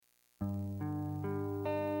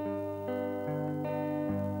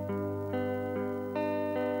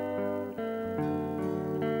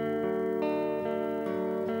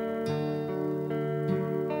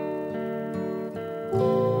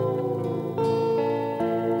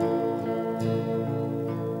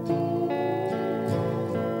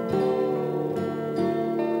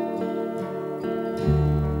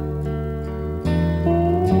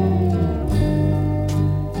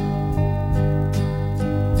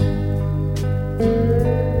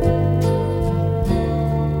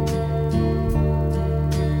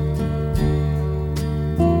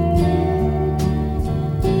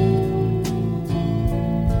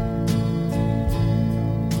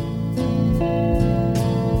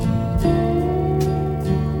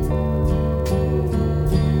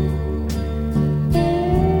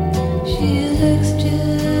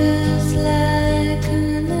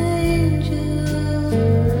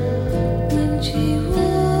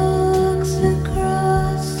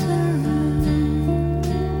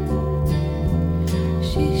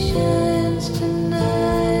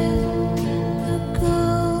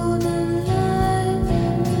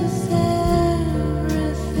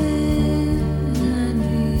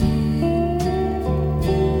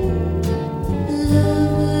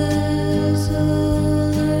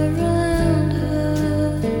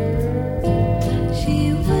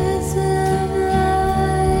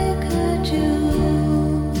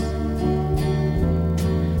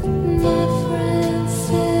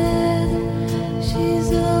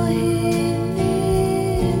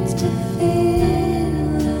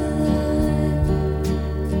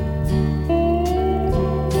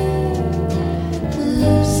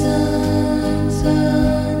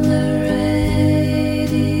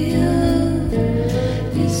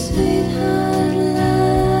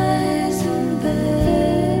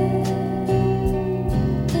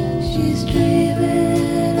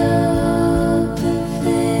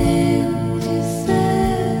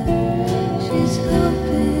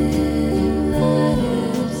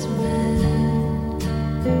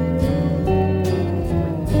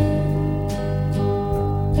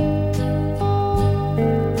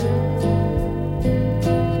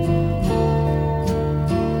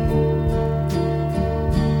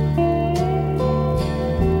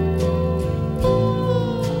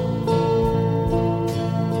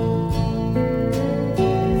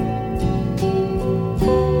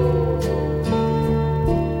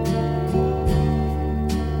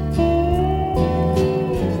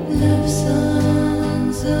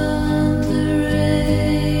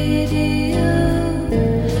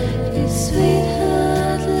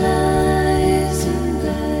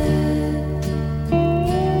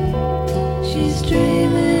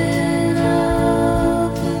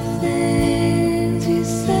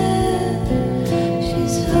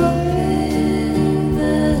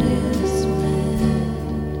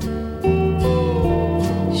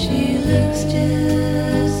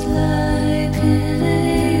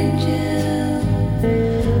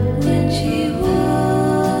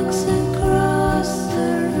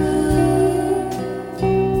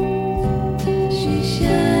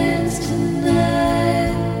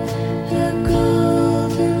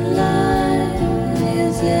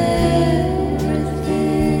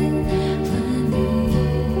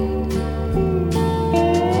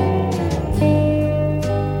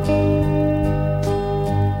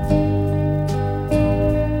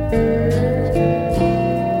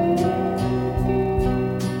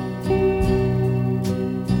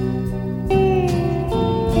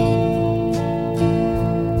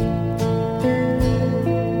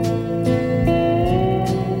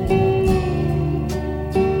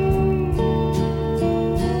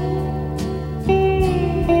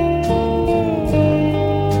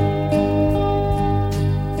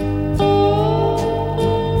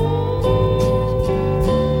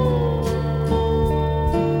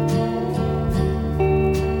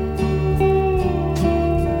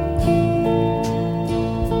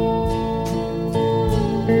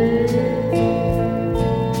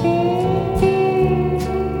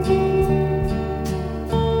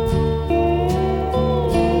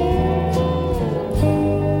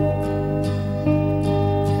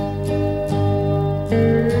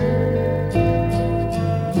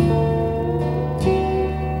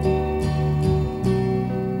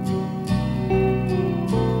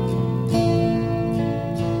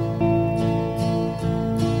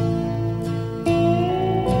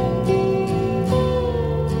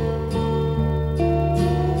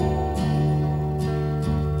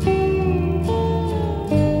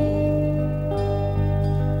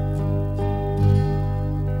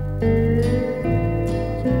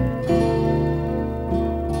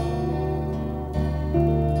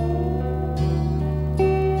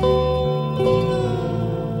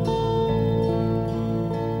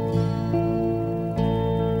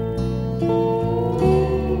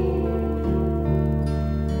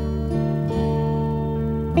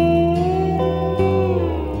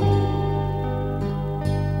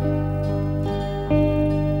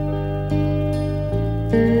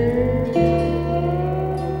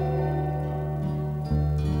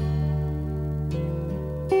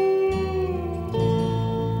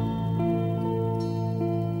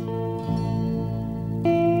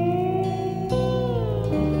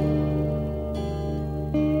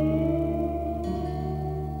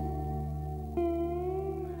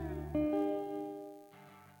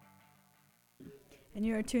and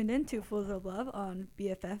you are tuned in to Fools of Love on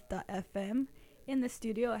BFF.FM. In the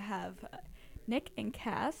studio, I have Nick and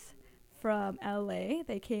Cass from LA.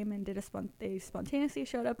 They came and they spontaneously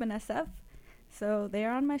showed up in SF, so they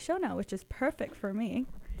are on my show now, which is perfect for me.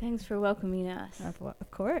 Thanks for welcoming us.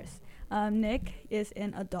 Of course. Nick is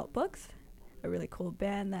in Adult Books, a really cool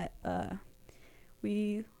band that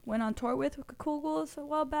we went on tour with Cougars a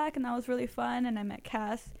while back, and that was really fun. And I met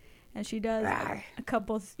Cass, and she does a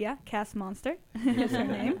couple. Cass Monster is her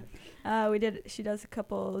name. She does a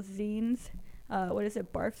couple zines. What is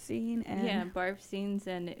it, Barf Zine? And Barf Zines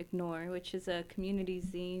and Ignore, which is a community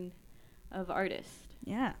zine of artists.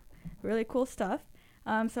 Yeah, really cool stuff.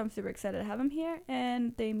 So I'm super excited to have them here,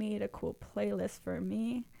 and they made a cool playlist for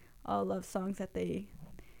me. All love songs that they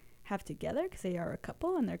have together because they are a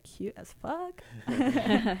couple and they're cute as fuck.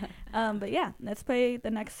 But yeah, let's play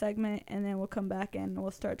the next segment, and then we'll come back and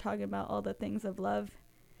we'll start talking about all the things of love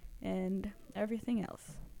and everything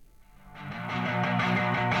else.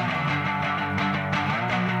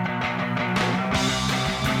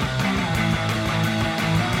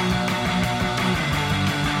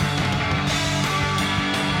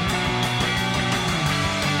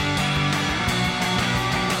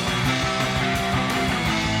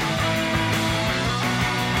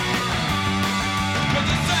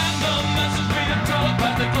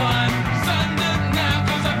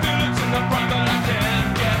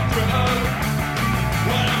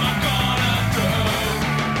 What am I gonna do?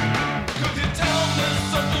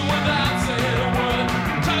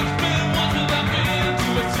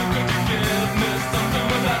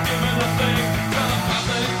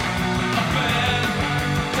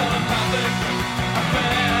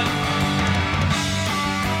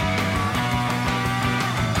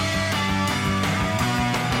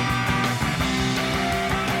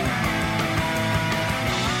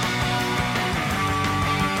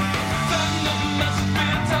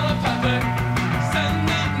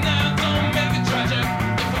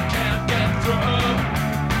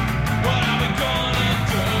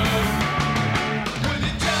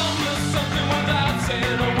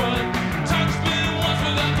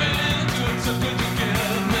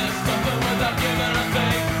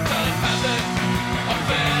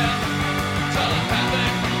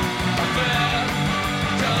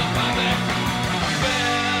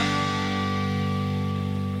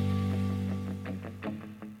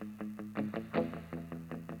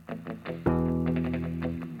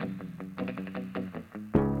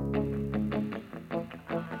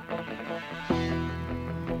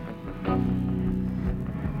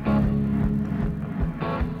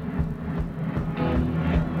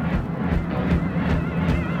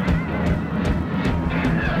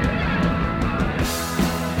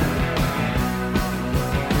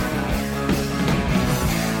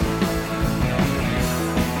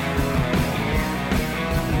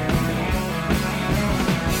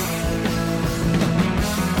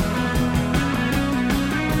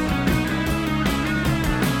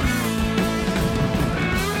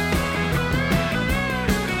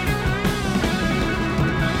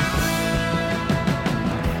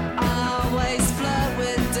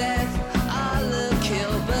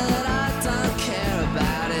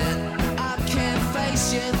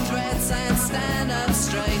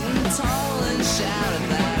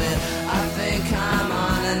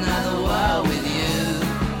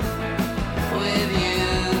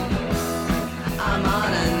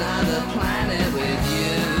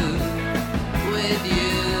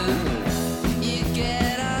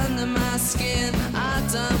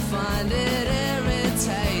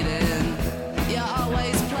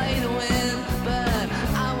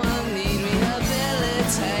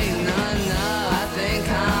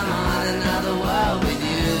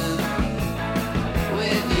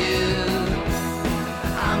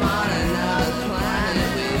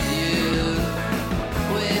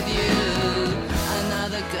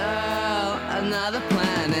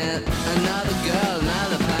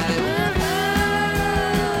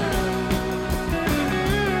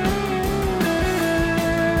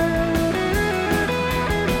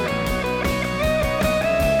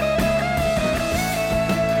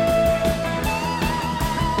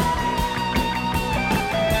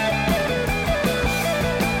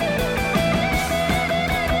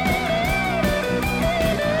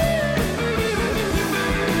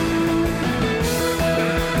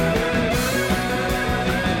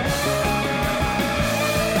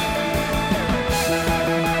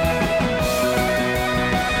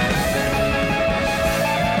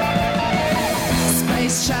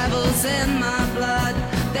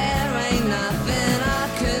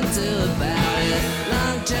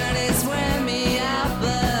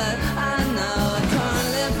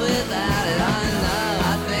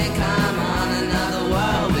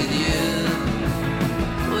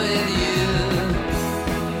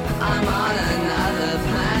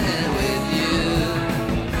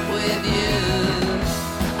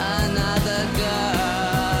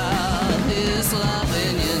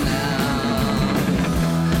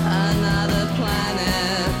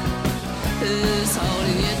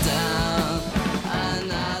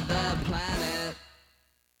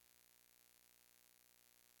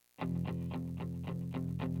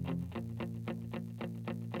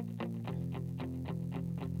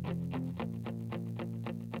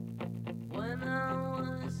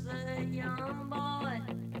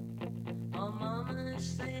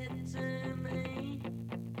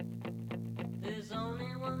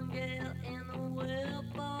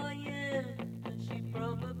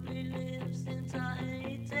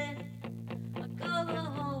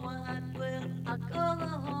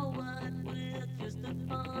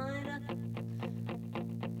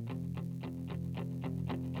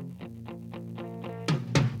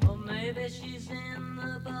 Maybe she's in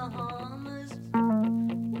the Bahamas,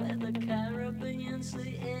 where the Caribbean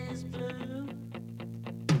Sea is blue.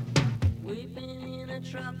 We've been in a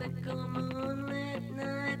tropical moonlit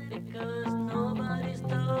night because nobody's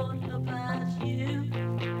told about you.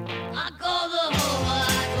 I call the whole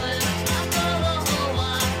wide world, I call the whole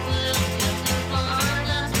wide world just to find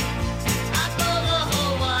her. I call the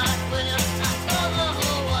whole wide world, I call the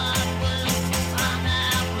whole wide world to find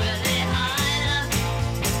out where they hide her.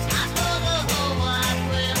 I call the whole wide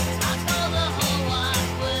world, I call the whole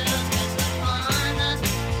wide world just to find her.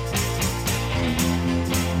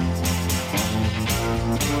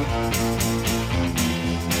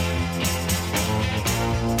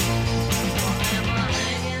 Am I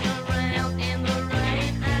hanging around in the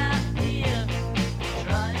rain out here,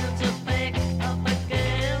 trying to pick up a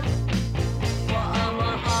girl? Or are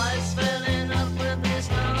my eyes filling up with these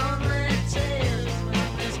lonely tears when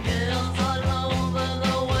there's girls all over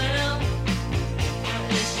the world? Or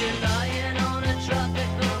is she lying on a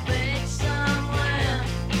tropical beach somewhere,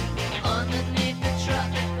 underneath the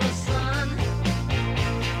tropical sun,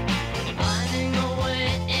 finding a way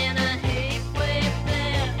in a heat wave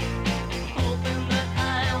there, hoping that I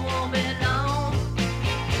won't be long?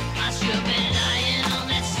 I should be lying on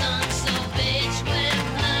that sun-soaked beach with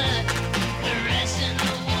her, caressing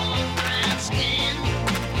the warm brown skin.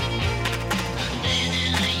 And then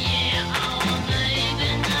in a year, or maybe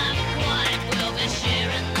not quite, we'll be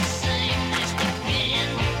sharing the same nest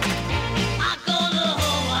again. I call the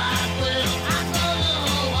whole wide world, I call the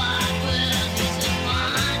whole wide world just to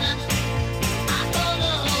find her. I call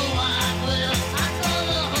the whole wide world, I call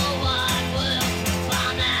the whole wide world to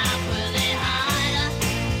find out where they hide her.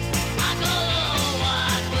 I call the whole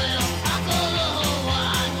wide world, I call the whole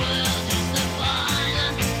wide world just to find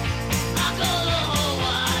her. I call the whole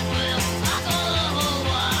wide world, I call the whole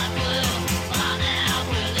wide world to find out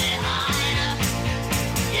where they hide her.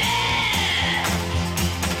 Yeah!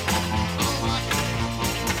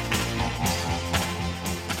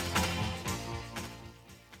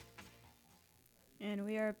 And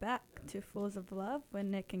we are back to Fools of Love with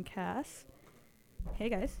Nick and Cass. Hey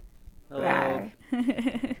guys. Hello.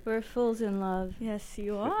 We're fools in love. Yes,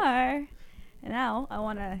 you are. And now I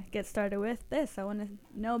want to get started with this. I want to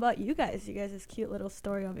know about you guys. You guys' cute little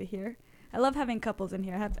story over here. I love having couples in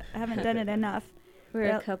here. I haven't done it enough. We're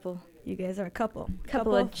Yep. a couple. You guys are a couple.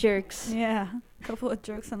 Couple of jerks. Yeah, couple of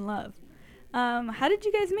jerks in love. How did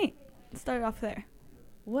you guys meet? Start off there.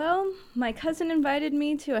 Well, my cousin invited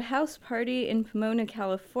me to a house party in Pomona,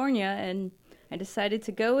 California, and I decided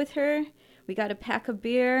to go with her. We got a pack of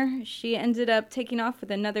beer. She ended up taking off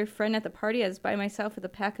with another friend at the party. I was by myself with a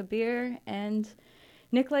pack of beer, and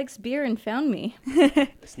Nick likes beer and found me.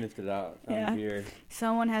 I sniffed it out. Found Yeah. beer.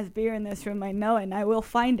 Someone has beer in this room. I know it, and I will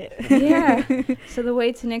find it. Yeah. So the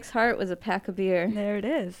way to Nick's heart was a pack of beer. There it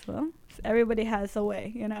is. Well, everybody has a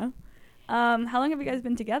way, you know. How long have you guys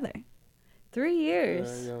been together? 3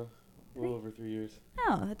 years. Yeah, a little over 3 years.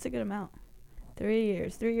 Oh, that's a good amount. 3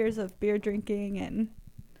 years. 3 years of beer drinking and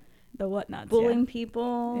the whatnots. Bullying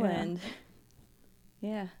people Yeah. and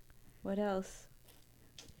yeah. What else?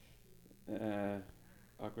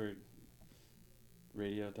 Awkward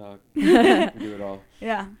radio talk. We do it all.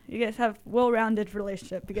 Yeah, you guys have well-rounded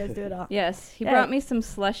relationship. You guys do it all. Yes, he Yeah. brought me some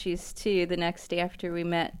slushies too the next day after we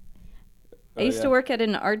met. I used to work at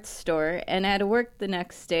an art store, and I had to work the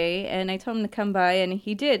next day, and I told him to come by, and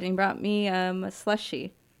he did, and he brought me a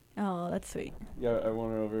slushie. Oh, that's sweet. Yeah, I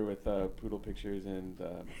won her over with poodle pictures and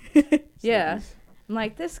Yeah. Snickers. I'm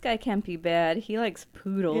like, this guy can't be bad. He likes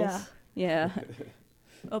poodles. Yeah. Yeah.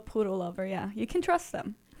 A poodle lover, yeah. You can trust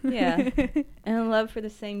them. Yeah. And a love for the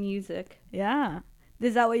same music. Yeah.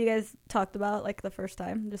 Is that what you guys talked about, like, the first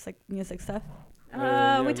time? Just, like, music stuff?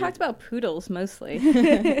 We talked about poodles mostly. No,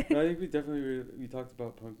 I think we talked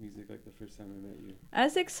about punk music like the first time I met you. I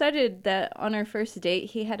was excited that on our first date,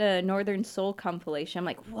 he had a Northern Soul compilation. I'm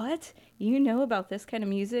like, what? You know about this kind of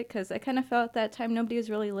music? Because I kind of felt at that time nobody was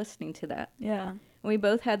really listening to that. Yeah. And we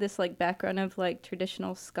both had this, like, background of, like,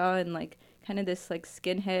 traditional ska and, like, kind of this, like,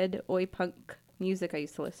 skinhead, oi punk music I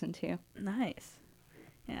used to listen to. Nice.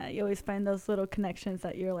 Yeah, you always find those little connections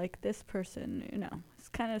that you're like, this person, you know, it's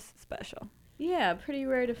kind of special. Yeah, pretty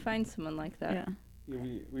rare to find someone like that. Yeah.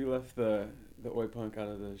 Yeah, we left the oi punk out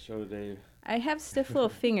of the show today. I have stiff little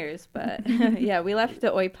fingers, but yeah, we left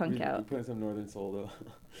the oi punk We out. put in some Northern Soul though.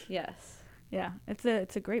 Yes. Yeah,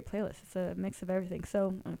 it's a great playlist. It's a mix of everything.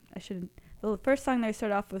 So the first song that I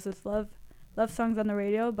started off was this love songs on the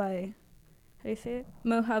radio by, how do you say it?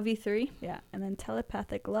 Mojave 3. Yeah, and then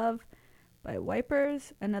Telepathic Love by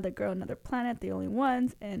Wipers, Another Girl, Another Planet, The Only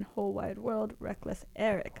Ones, and Whole Wide World, Reckless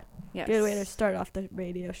Eric. Yes. Good way to start off the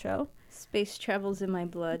radio show. Space travel's in my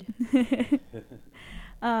blood.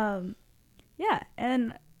 Yeah,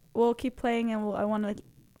 and we'll keep playing, and I want to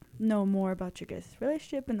know more about your guys'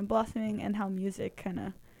 relationship and the blossoming and how music kind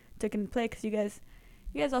of took into play, because you guys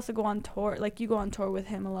also go on tour. Like, you go on tour with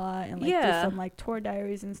him a lot, and like do some like tour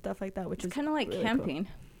diaries and stuff like that, which is kind of like really camping.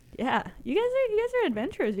 Cool. Yeah, you guys are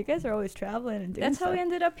adventurers. You guys are always traveling and doing That's stuff. how we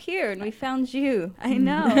ended up here, and we found you. I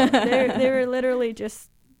know. They were literally just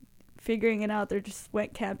figuring it out. They just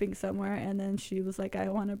went camping somewhere, and then she was like, I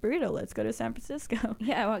want a burrito. Let's go to San Francisco.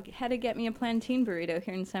 Yeah, well, had to get me a plantain burrito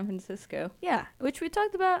here in San Francisco. Yeah, which we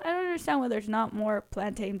talked about. I don't understand why there's not more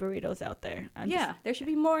plantain burritos out there. There should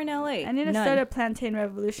be more in LA. I need to start a plantain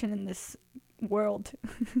revolution in this world.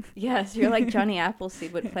 Yes, you're like Johnny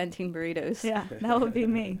Appleseed with plantain burritos. Yeah, that would be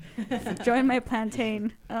me. Join my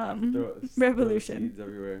plantain revolution. Seeds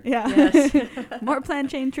everywhere. Yeah. Yes. More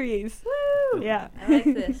plantain trees. Woo! Yeah. I like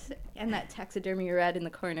this. And that taxidermy rat in the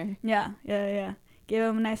corner. Yeah. Give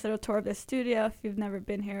them a nice little tour of the studio. If you've never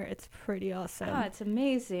been here, it's pretty awesome. Oh, it's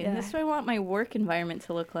amazing. Yeah. This is what I want my work environment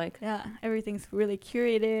to look like. Yeah, everything's really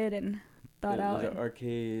curated and thought out. There's an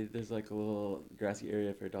arcade. There's like a little grassy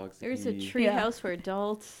area for dogs to There's pee. a tree house for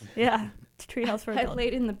adults. Yeah, it's a treehouse for I adults.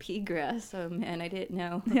 laid in the pea grass. Oh, man, I didn't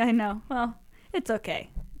know. Yeah, I know. Well, it's okay.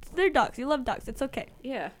 They're dogs. You love dogs. It's okay.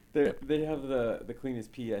 Yeah. They have the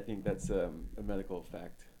cleanest pee. I think that's a medical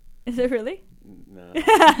fact. Is it really? No. But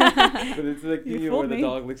it's like You where fooled the me.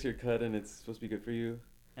 dog licks your cut and it's supposed to be good for you.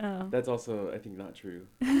 Oh. That's also, I think, not true.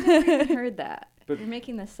 I never even heard that. But You're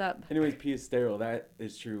making this up. anyways, pee is sterile. That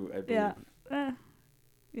is true, I believe. Yeah.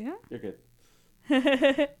 Yeah. You're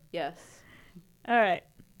good. Yes. All right.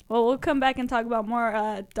 Well, we'll come back and talk about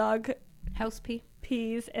more dog House pee.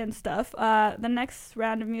 peas and stuff. The next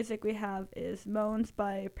round of music we have is Moans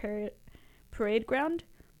by Parade Ground,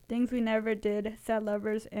 Things We Never Did, Sad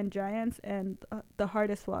Lovers and Giants, and The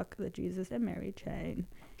Hardest Walk, The Jesus and Mary Chain.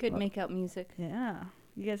 Good makeout music. Yeah.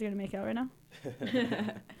 You guys are going to make out right now?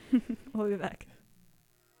 We'll be back.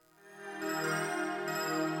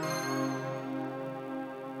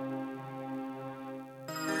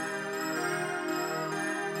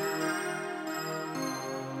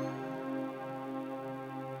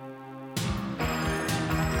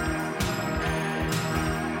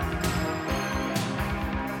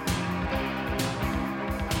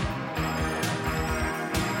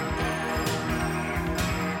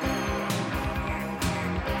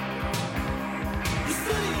 You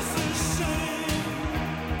say it's a shame.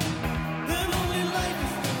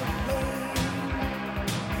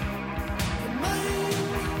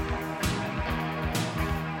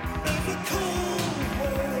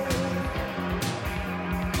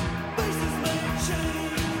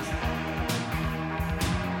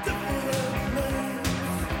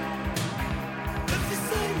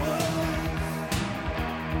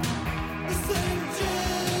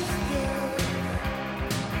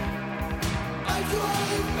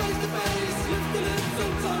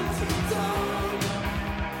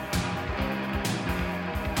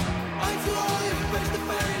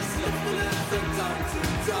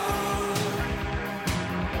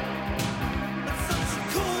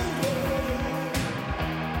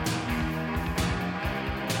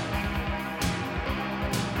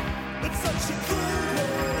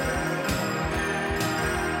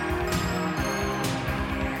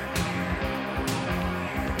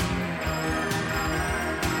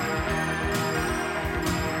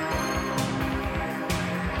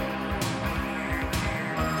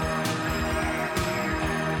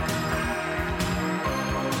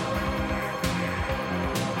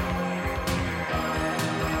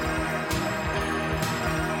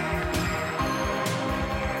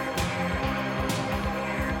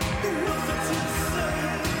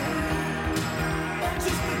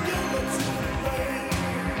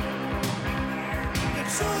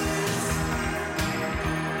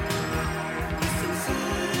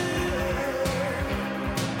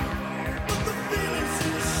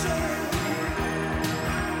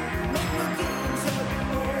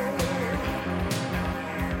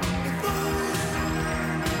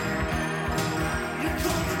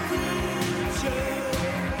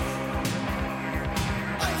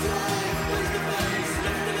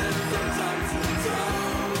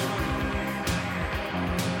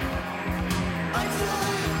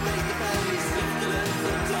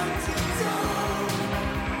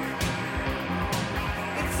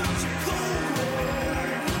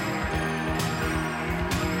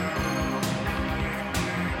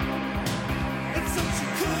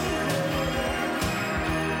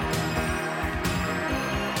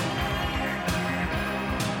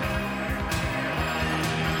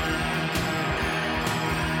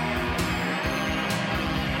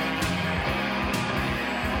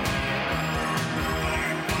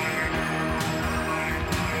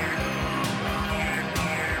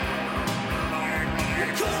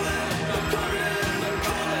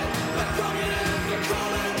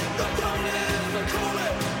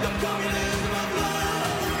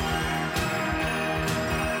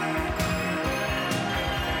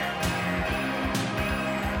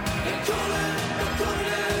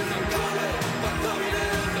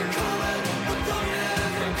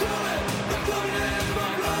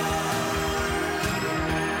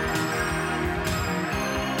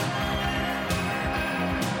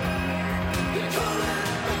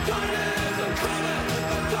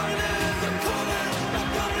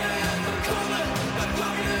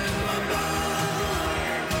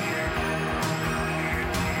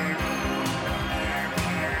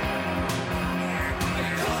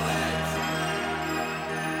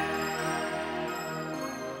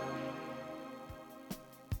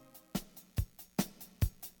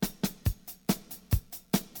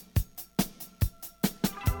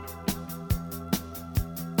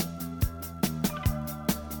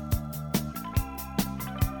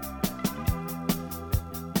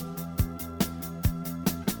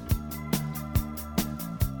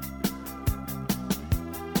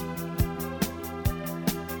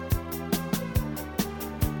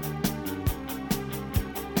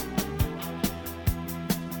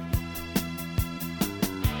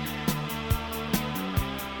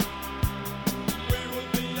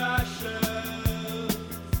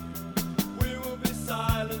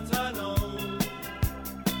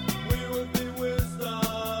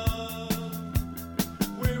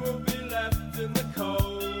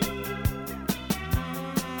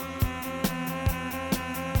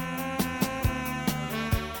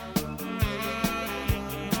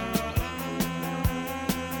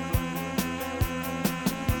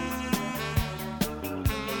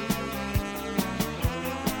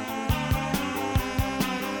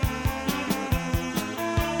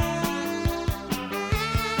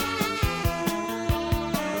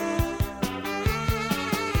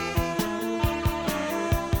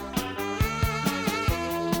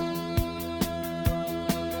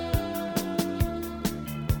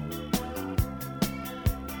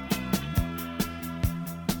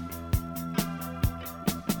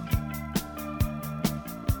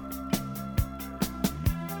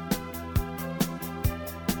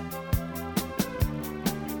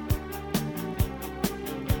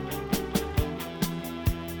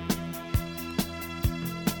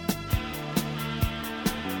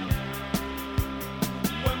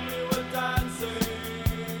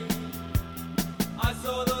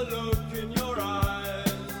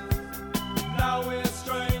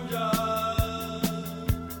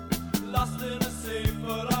 in a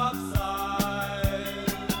seafood upside.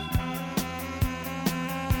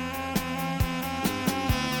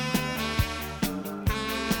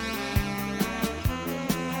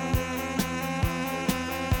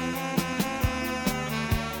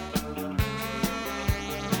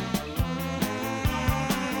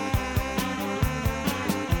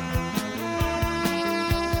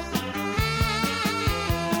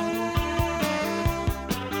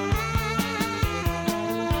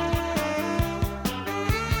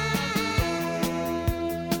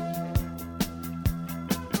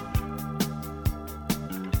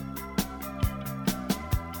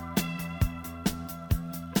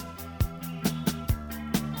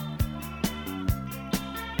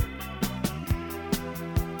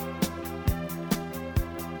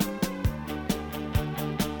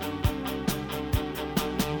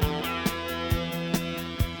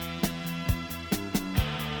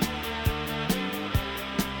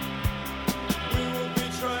 We will be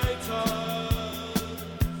traitors.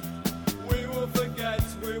 We will forget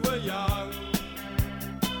we were young.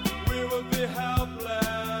 We will be helpless.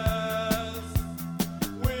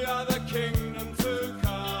 We are the kingdom to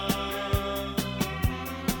come.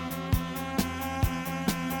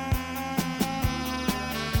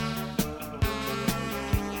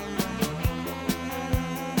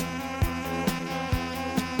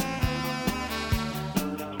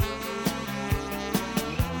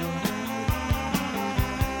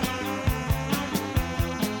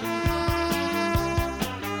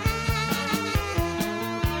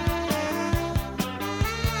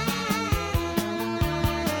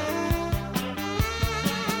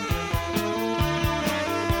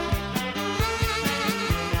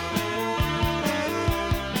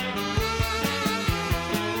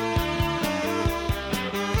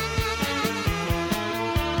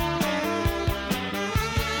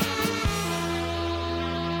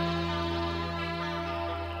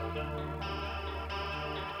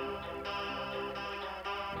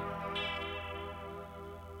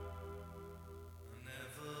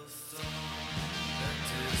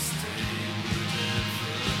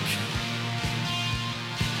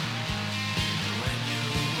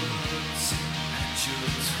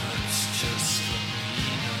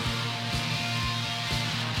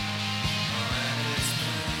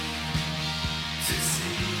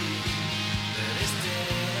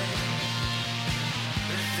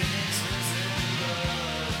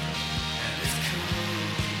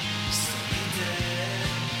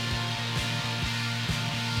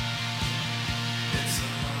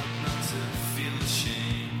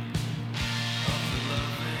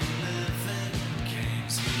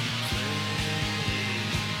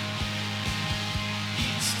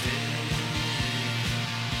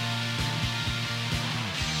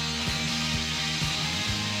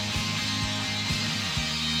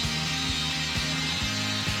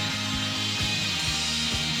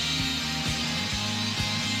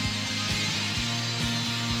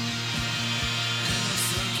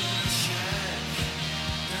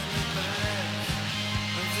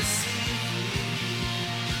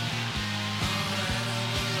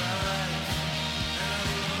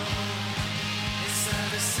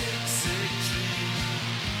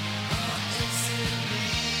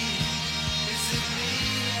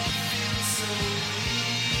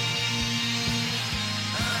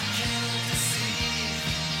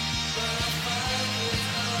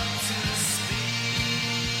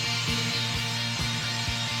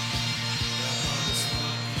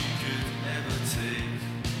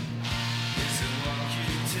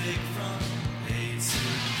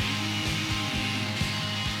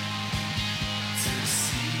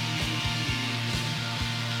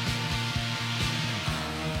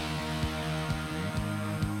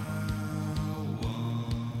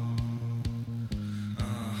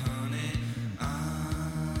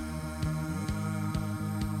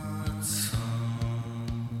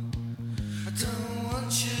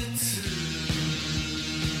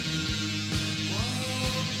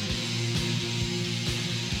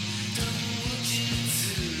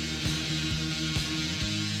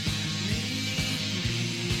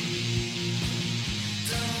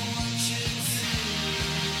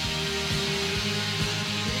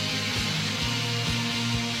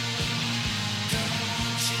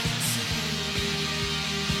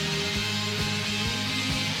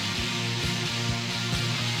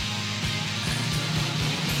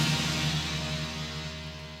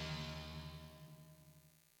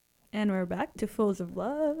 And we're back to Fools of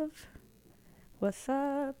Love. What's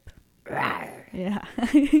up? Yeah.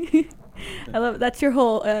 I love that's your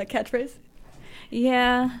whole catchphrase.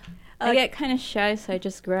 Yeah. I get kind of shy, so I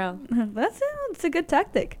just growl. It's a good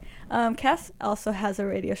tactic. Cass also has a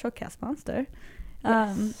radio show, Cass Monster.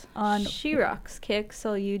 Yes. On She Rocks,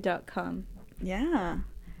 KXLU.com. Yeah.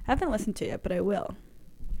 I haven't listened to it yet, but I will.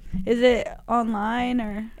 Is it online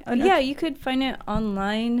or? Oh, no. Yeah, you could find it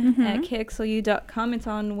online Mhm. at KXLU.com. It's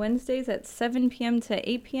on Wednesdays at 7 p.m. to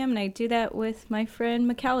 8 p.m. And I do that with my friend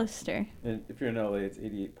McAllister. And if you're in LA, it's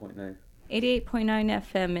 88.9. 88.9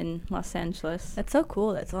 FM in Los Angeles. That's so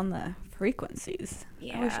cool. That's on the frequencies.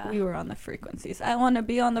 I wish Yeah. we were on the frequencies. I want to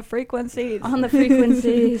be on the frequencies. On the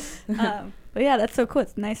frequencies. But yeah, that's so cool.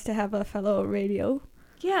 It's nice to have a fellow radio.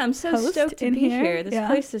 Yeah, I'm so Host stoked to in be here. here. This Yeah.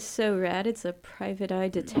 place is so rad. It's a private eye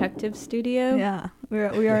detective studio. Yeah, we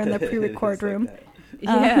are in the pre-record It's like room. that.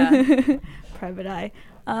 Yeah. Private eye.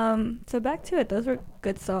 So back to it. Those were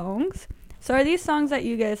good songs. So are these songs that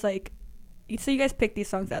you guys like? So you guys picked these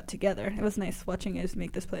songs out together. It was nice watching you guys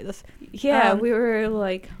make this playlist. Yeah, Um, we were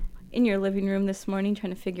like in your living room this morning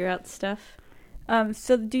trying to figure out stuff.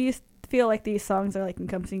 So do you feel like these songs are like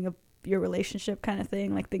encompassing of your relationship kind of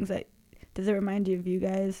thing? Like things that, does it remind you of you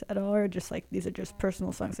guys at all, or just like these are just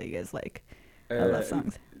personal songs that you guys like? I love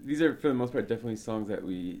songs. These are, for the most part, definitely songs that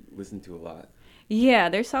we listen to a lot. Yeah,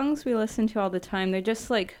 they're songs we listen to all the time. They're just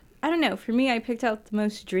like, I don't know, for me, I picked out the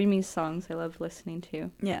most dreamy songs I love listening to.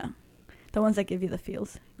 Yeah, the ones that give you the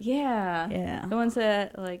feels. Yeah. Yeah. The ones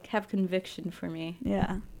that like have conviction for me.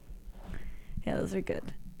 Yeah. Yeah, those are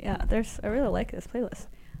good. Yeah, I really like this playlist.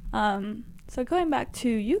 So going back to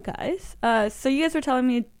you guys, so you guys were telling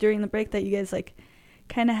me during the break that you guys like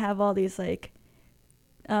kind of have all these like,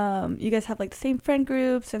 you guys have like the same friend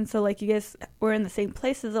groups, and so like you guys were in the same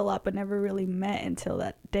places a lot, but never really met until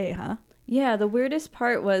that day, huh? Yeah, the weirdest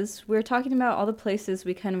part was we were talking about all the places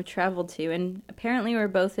we kind of traveled to, and apparently we were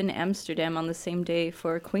both in Amsterdam on the same day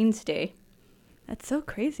for Queen's Day. That's so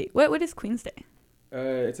crazy. What is Queen's Day?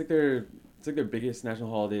 It's like their biggest national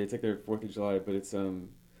holiday. It's like their 4th of July, but it's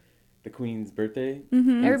the Queen's birthday.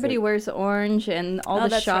 Mm-hmm. Everybody like- wears orange, and all Oh, the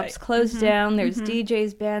that's shops right. closed Mhm. down. There's Mhm.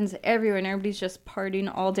 DJs, bands everywhere, and everybody's just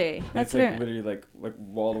partying all day. And That's it's like right. literally like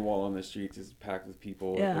wall to wall on the streets, just packed with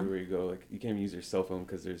people Yeah. everywhere you go. Like you can't even use your cell phone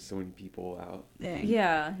because there's so many people out. Dang.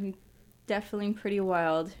 Yeah, definitely pretty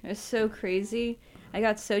wild. It was so crazy. I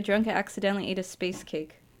got so drunk I accidentally ate a space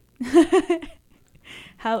cake.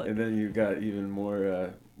 How? And then you got even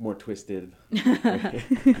more twisted.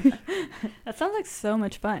 That sounds like so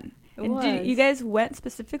much fun. It And was. you guys went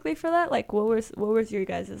specifically for that? Like, what was your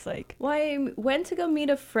guys' like? Well, I went to go meet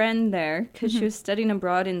a friend there because Mhm. she was studying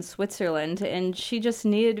abroad in Switzerland, and she just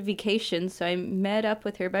needed a vacation, so I met up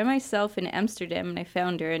with her by myself in Amsterdam, and I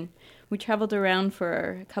found her, and we traveled around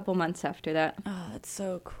for a couple months after that. Oh, that's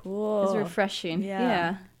so It cool. was refreshing. Yeah.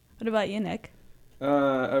 Yeah. What about you, Nick?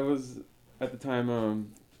 I was at the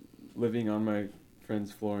time living on my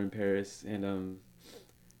friend's floor in Paris, and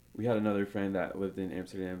we had another friend that lived in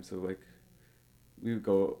Amsterdam, so like we would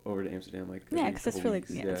go over to Amsterdam like Yeah, every because it's couple really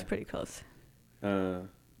weeks. it's pretty close. Yeah,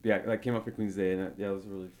 like came up for Queen's Day, and it was a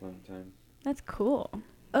really fun time. That's cool.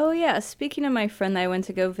 Oh, yeah. Speaking of my friend that I went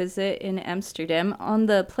to go visit in Amsterdam, on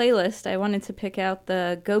the playlist, I wanted to pick out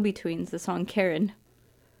the Go-Betweens, the song Karen.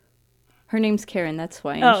 Her name's Karen, that's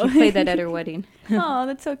why. And Oh. she played that at her wedding. Oh,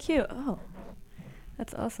 that's so cute. Oh,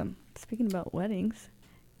 that's awesome. Speaking about weddings,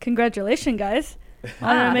 congratulations, guys.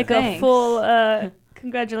 I want to make a Thanks. full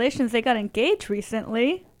congratulations. They got engaged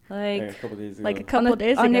recently. Like a Like, couple days ago. Like a couple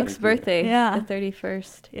days on ago. Nick's birthday, Yeah. the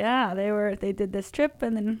 31st. Yeah, they did this trip,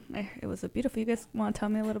 and then it was a beautiful. You guys want to tell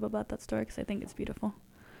me a little bit about that story? Because I think it's beautiful.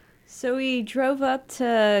 So we drove up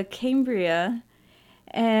to Cambria,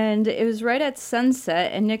 and it was right at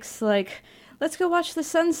sunset, and Nick's like, let's go watch the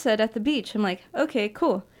sunset at the beach. I'm like, okay,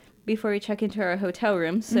 cool. Before we check into our hotel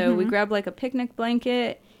room. So we Mhm. grab like a picnic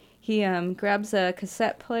blanket. He grabs a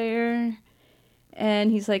cassette player,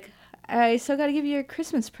 and he's like, I still got to give you your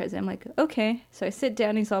Christmas present. I'm like, okay. So I sit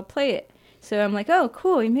down, he's all, play it. So I'm like, oh,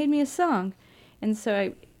 cool, he made me a song. And so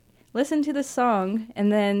I listened to the song,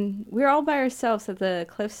 and then we were all by ourselves at the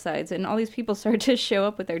cliff sides, and all these people started to show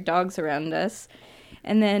up with their dogs around us.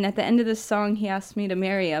 And then at the end of the song, he asked me to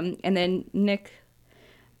marry him, and then Nick,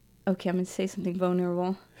 okay, I'm going to say something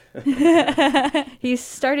vulnerable. He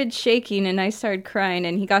started shaking, and I started crying,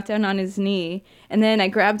 and he got down on his knee. And then I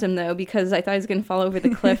grabbed him, though, because I thought he was going to fall over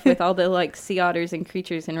the cliff with all the, like, sea otters and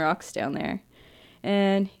creatures and rocks down there.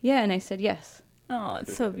 And, yeah, and I said yes. Oh,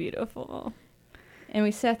 it's so beautiful. And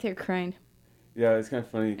we sat there crying. Yeah, it's kind of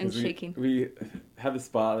funny And because shaking. we had the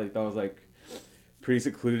spot like that was like pretty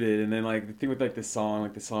secluded, and then like the thing with like the song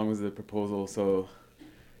was the proposal, so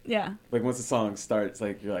Yeah, like once the song starts,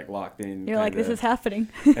 like you're like locked in. you're like, this is happening.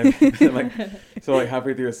 And like so like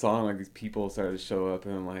halfway through the song, like these people started to show up,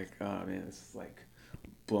 and I'm like, oh man, this is like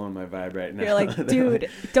blowing my vibe right now. You're like, dude,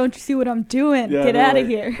 don't you see what I'm doing? Yeah, Get they're out of like-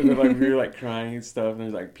 here. and they're like, we were like crying and stuff, and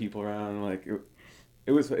there's like people around, and like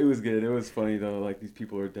it was good. It was funny though. Like these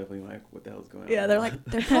people were definitely like, what the hell's going on? Yeah, they're like,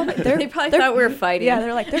 They probably thought we were fighting. Yeah,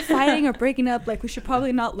 they're like, they're fighting or breaking up. Like, we should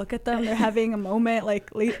probably not look at them. They're having a moment.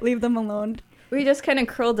 Like, leave them alone. We just kind of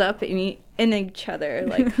curled up in each other,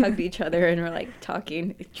 like hugged each other, and were like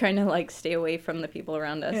talking, trying to like stay away from the people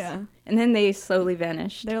around us. Yeah. And then they slowly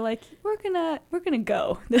vanished. They're like, we're gonna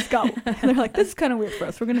go. This got. They're like, this is kind of weird for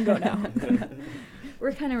us. We're gonna go now.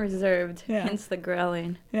 We're kind of reserved, Yeah. hence the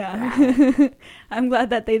growling. Yeah. I'm glad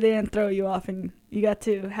that they didn't throw you off and you got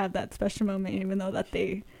to have that special moment, even though that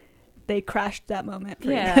they crashed that moment for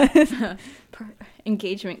you guys.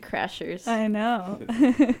 Engagement crashers. I know.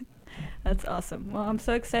 That's awesome. Well, I'm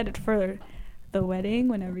so excited for the wedding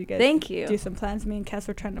whenever you guys Thank you. do some plans. Me and Cass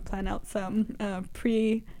were trying to plan out some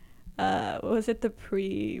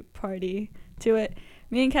pre-party to it.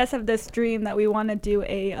 Me and Cass have this dream that we want to do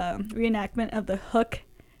a reenactment of the Hook.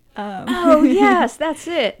 Oh yes, that's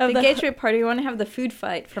it. The Of the- engagement party. We want to have the food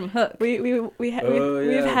fight from Hook. We've Oh, had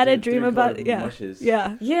a yeah, dream they're about called mushes.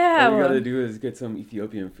 yeah. Yeah. All you well- gotta do is get some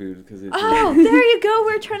Ethiopian food because it's Oh, there you go.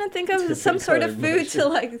 We're trying to think of Different some sort of color food to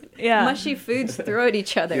like Yeah. mushy foods throw at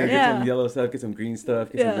each other. Get Yeah. some yellow stuff, get some green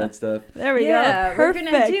stuff, get Yeah. some red stuff. There we Yeah, go. we're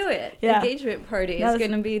Perfect. gonna do it. Yeah. Engagement party That is was-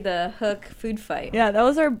 gonna be the Hook food fight. Yeah, that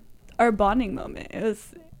was our bonding moment. It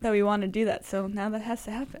was that we want to do that, so now that has to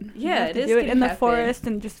happen. We Yeah, have it to is do it gonna in the happen. forest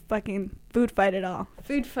and just fucking food fight it all.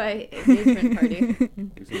 Food fight engagement party.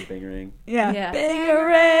 Do some bangerang. Yeah. Yeah.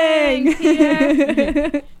 Bangarang!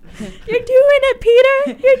 Peter. You're doing it,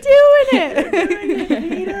 Peter! You're doing it!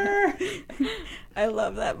 Peter! I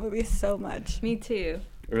love that movie so much. Me too.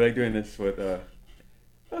 We're like doing this with oh,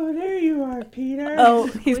 there you are, Peter. Oh,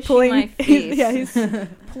 he's Squishing pulling my face. Yeah, he's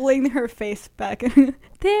pulling her face back.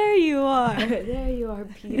 There you are. There you are,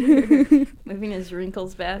 Peter. Moving his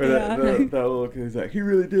wrinkles back. Or Yeah. that little kid's like, he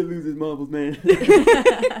really did lose his marbles, man.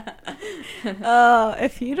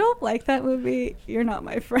 If you don't like that movie, you're not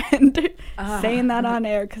my friend. Ah. Saying that on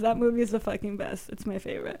air, because that movie is the fucking best. It's my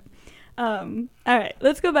favorite. All right,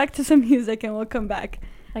 let's go back to some music and we'll come back.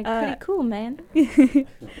 Like, pretty cool, man.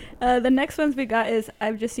 The next ones we got is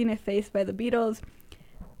I've Just Seen a Face by the Beatles,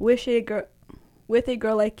 With a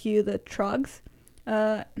Girl Like You, the Trogs.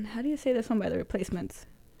 And how do you say this one by the Replacements?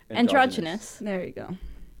 Androgynous. There you go.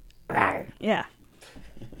 Yeah.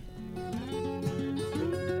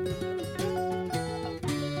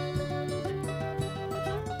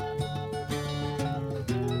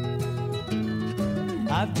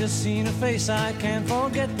 I've just seen her face, I can't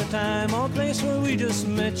forget the time or place where we just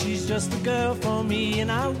met. She's just the girl for me,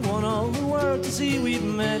 and I want all the world to see we've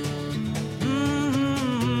met.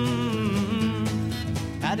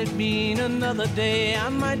 Had it been another day, I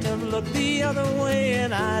might have looked the other way,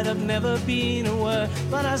 and I'd have never been aware.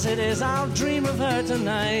 But as it is, I'll dream of her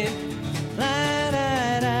tonight.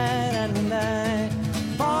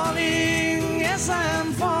 Falling, yes,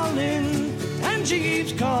 I'm falling, and she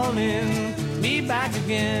keeps calling me back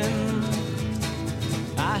again.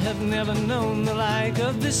 I have never known the like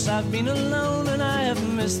of this. I've been alone and I have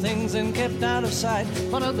missed things and kept out of sight,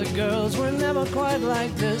 but other girls were never quite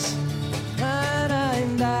like this.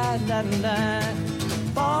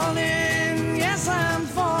 Falling, yes, I'm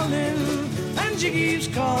falling, and she keeps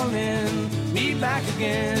calling me back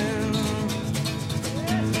again.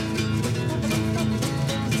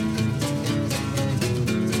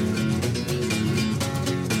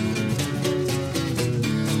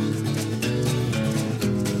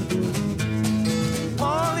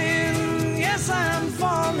 Falling, yes, I'm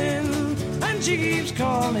falling, and she keeps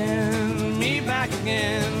calling me back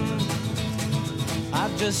again.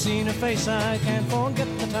 I've just seen her face, I can't forget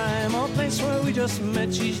the time or place where we just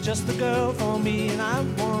met. She's just the girl for me, and I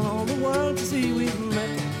want all the world to see we've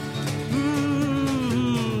met.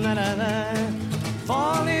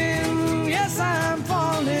 Falling, yes, I'm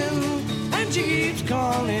falling, and she keeps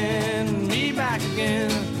calling me back again.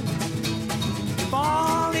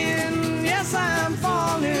 Falling, yes, I'm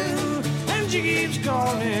falling, and she keeps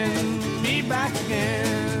calling me back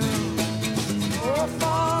again. Oh,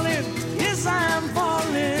 falling, yes, I'm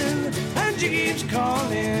falling, and she keeps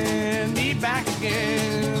calling me back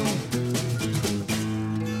again.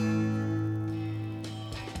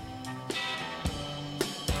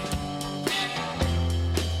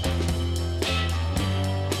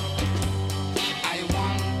 I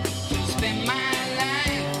want to spend my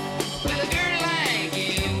life with a girl like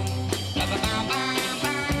you. Ba ba ba ba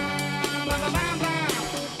ba ba ba ba,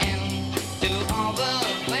 and do all the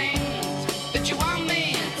things that you want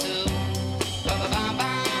me to. Ba ba ba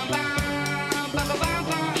ba ba ba ba ba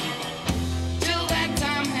ba. Till that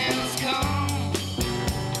time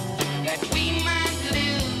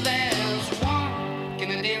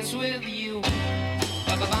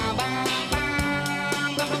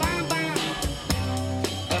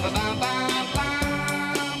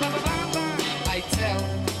I tell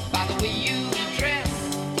by the way you dress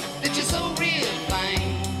that you're so real fine.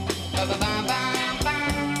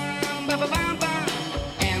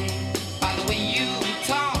 And by the way you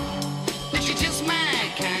talk that you're just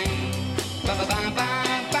my kind.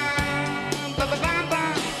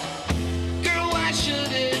 Girl, why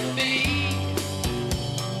should it be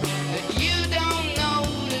that you don't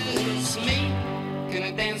notice me? Can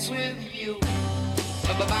I dance with you?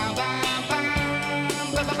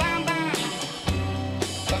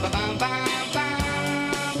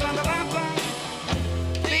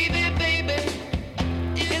 Baby, baby,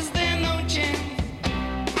 is there no chance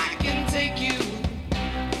I can take you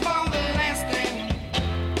for the last thing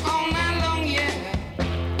all night long? Yeah,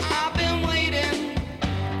 I've been waiting.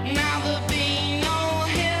 Now there'll be no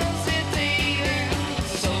hesitating.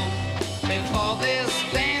 So before this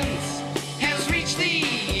dance has reached the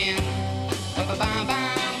end,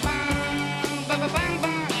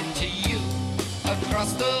 to you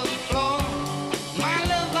across the floor, my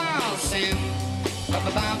love I'll send.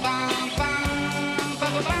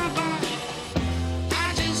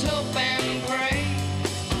 I just hope and pray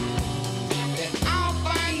that I'll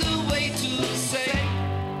find a way to say,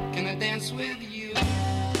 can I dance with you?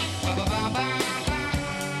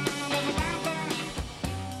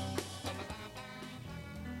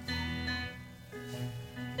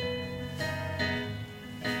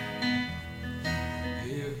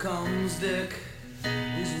 Here comes Dick,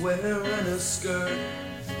 he's wearing a skirt.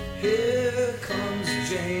 Here comes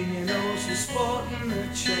Jane, you know she's sporting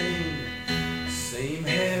a chain. Same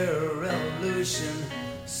hair evolution,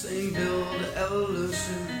 same build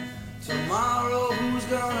evolution. Tomorrow who's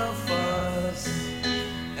gonna fuss?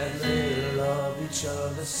 And they love each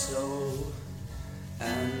other so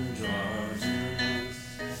androgynous.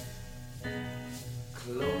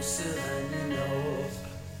 Closer than you know,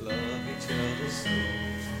 love each other so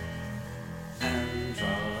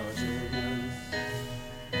androgynous.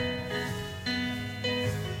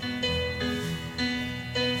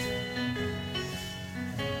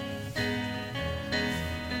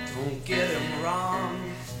 Don't get him wrong,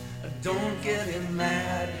 don't get him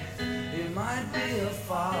mad. He might be a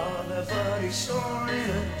father, but he sure ain't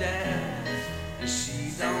a dad. And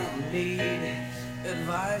she don't need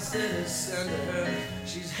advice that is sent to her.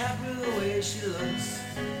 She's happy the way she looks,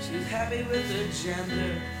 she's happy with her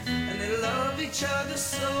gender, and they love each other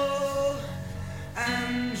so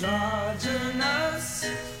androgynous.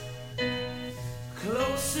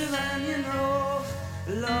 Closer than you know,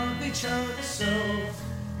 love each other so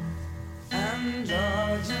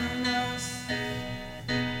androgynous.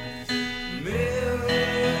 Mirror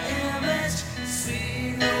image,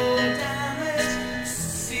 see no damage,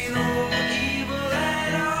 see no evil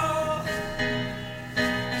at all.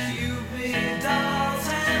 Cupid dolls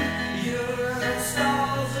and urinal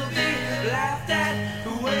stalls will be laughed at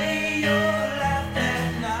the way you're laughed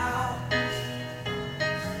at now.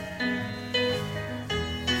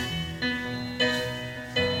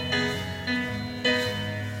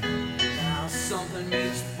 Now something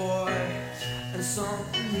meets boy and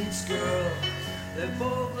something meets girl. They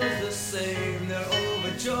both look the same, they're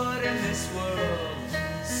overjoyed in this world.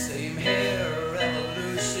 Same hair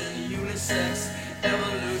evolution, unisex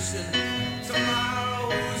evolution.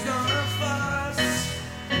 Tomorrow who's gonna fuss?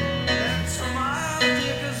 And tomorrow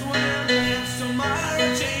Dick is wearing a dress,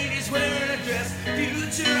 tomorrow Jane is wearing a dress.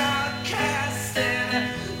 Future outcast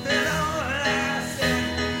and then all lasting.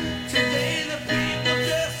 Today the people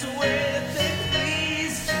dress the way that they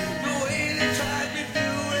please, the way they tried to do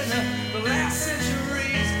in the last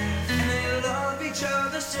centuries. And they love each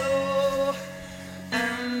other so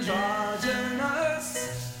androgynous.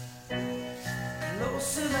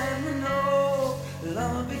 Closer than we know,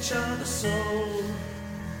 love each other so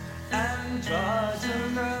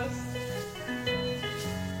androgynous.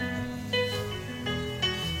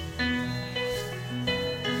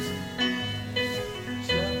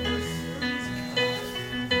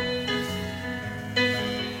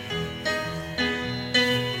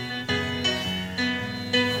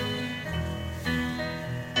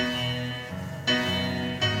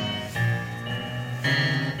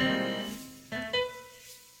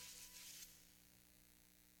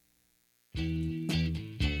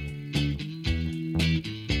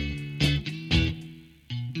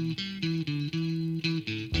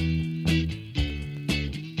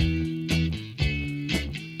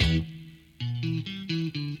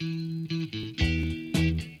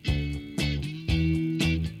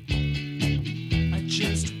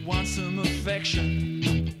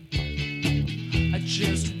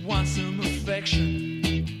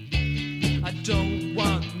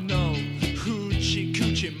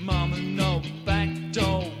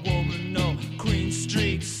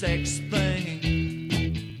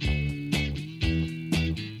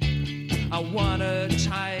 I want a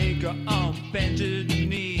tiger on bended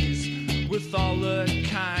knees with all the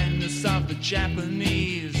kindness of the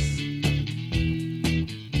Japanese.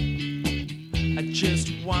 I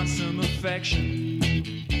just want some affection.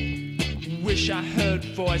 Wish I heard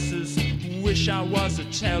voices, wish I was a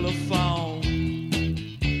telephone.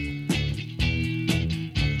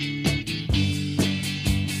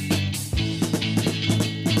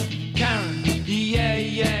 Karen, yeah,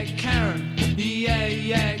 yeah, Karen, yeah,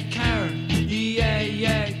 yeah, Karen, yeah,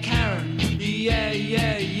 yeah, Karen, yeah,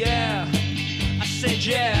 yeah, yeah. I said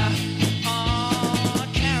yeah, oh,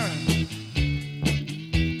 Karen.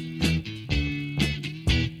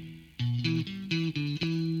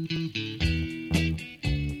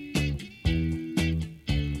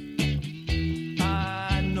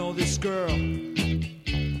 I know this girl,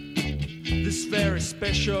 this very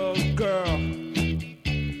special girl,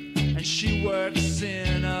 and she works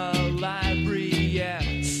in a library, yeah,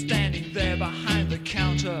 standing there behind the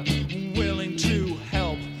counter, willing to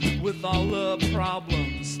help with all the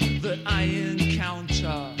problems that I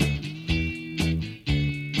encounter.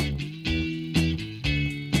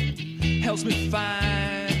 Helps me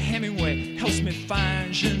find Hemingway, helps me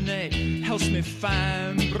find Genet, helps me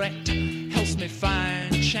find Brecht, helps me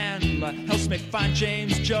find Chandler, helps me find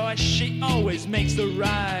James Joyce. She always makes the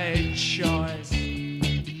right choice.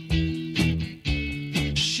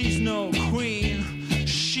 She's no queen,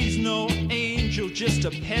 she's no angel, just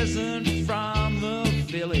a peasant from the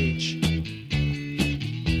village.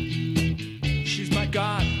 She's my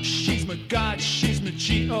God, she's my God, she's my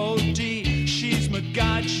G-O-D. She's my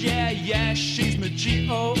God, yeah, yeah, she's my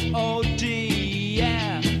G-O-O-D,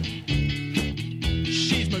 yeah.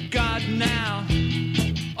 She's my God now,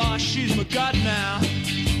 oh, she's my God now,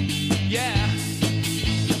 yeah.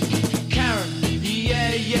 Karen,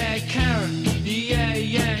 yeah, yeah, Karen, yeah,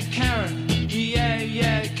 yeah, Karen, yeah,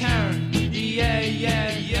 yeah, Karen, yeah,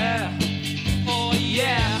 yeah, yeah, oh,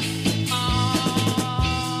 yeah,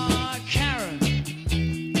 oh, Karen.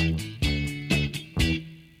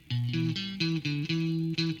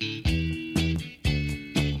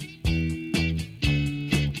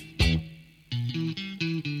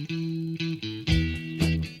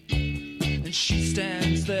 And she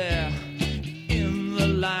stands there in the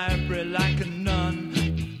library like a nun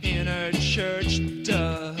in her church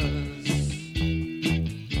does.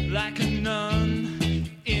 Like a nun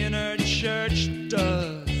in her church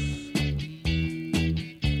does.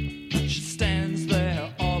 She stands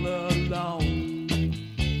there all alone.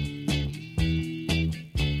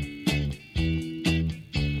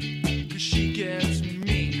 'Cause she gives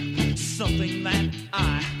me something that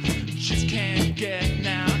I just can't get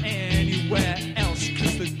now anywhere else.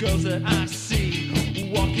 'Cause the girls that I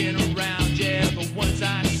see walking around, yeah, the ones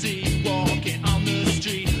I see walking on the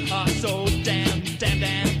street are so damn, damn,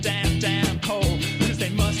 damn, damn, damn cold. 'Cause they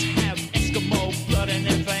must have Eskimo blood in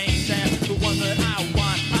their veins. And the one that I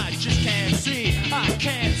want, I just can't see. I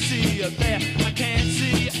can't see you there, I can't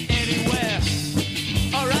see you anywhere.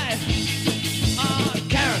 Alright,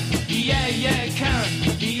 Karen, yeah, yeah, Karen,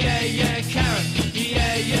 yeah, yeah, Karen,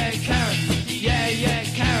 yeah, yeah, Karen, yeah, yeah,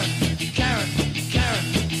 Karen, Karen, Karen,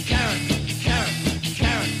 Karen, Karen,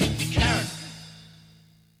 Karen, Karen.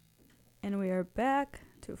 And we are back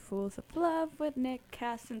to Fools of Love with Nick,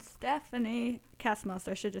 Cass, and Stephanie. Cass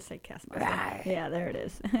Monster. I should just say Cass Monster. Yeah, there it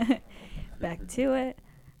is. Back to it.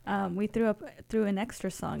 We threw an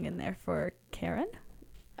extra song in there for Karen.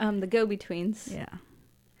 The Go-Betweens. Yeah.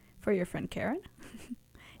 For your friend Karen.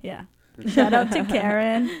 Yeah. Shout out to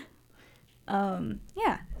Karen.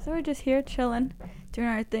 Yeah. So we're just here chilling, doing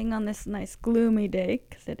our thing on this nice gloomy day,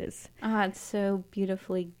 because it is. Ah, it's so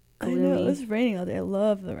beautifully I know, gloomy. it was raining all day. I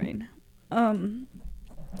love the rain.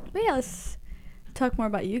 But yeah, let's talk more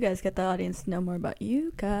about you guys. Get the audience to know more about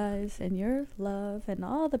you guys and your love and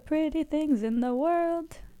all the pretty things in the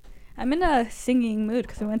world. I'm in a singing mood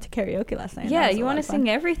because we went to karaoke last night. Yeah, you want to sing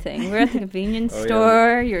everything. We're at the convenience Oh, yeah.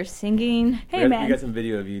 store. You're singing. Hey, we man. got some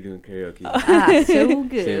video of you doing karaoke. So Save it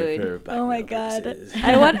good. for Black Oh my Metal god. purposes.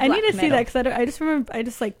 I need to Black see that metal. because I just remember I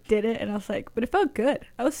just like did it and I was like, but it felt good.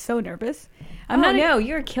 I was so nervous. No,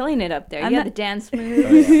 you're killing it up there. I'm You not- had the dance Oh,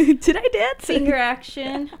 moves, yeah. Did I dance? finger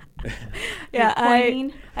action. Yeah, you're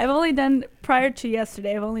pointing. I've only done, prior to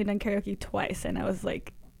yesterday, I've only done karaoke twice, and I was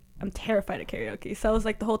like, I'm terrified of karaoke. So I was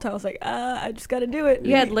like, the whole time I was like, I just gotta do it.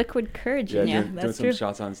 You had liquid courage Yeah, in you. doing That's some true.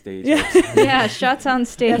 shots on stage. Yeah. Yeah, shots on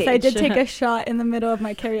stage. Yes, I did take a shot in the middle of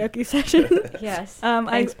my karaoke session. Yes. I-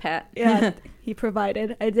 Thanks, Pat. Yeah, he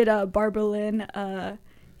provided. I did a Barbara Lynn,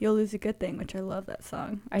 You'll Lose a Good Thing, which I love that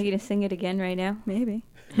song. Are you going to sing it again right now? Maybe.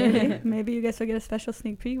 Maybe you guys will get a special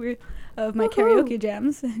sneak preview of my Woohoo! karaoke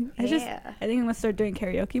jams. I think I'm going to start doing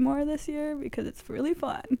karaoke more this year because it's really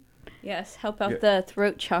fun. Yes, help out the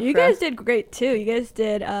throat chakra. You guys did great, too. You guys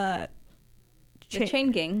did the Chain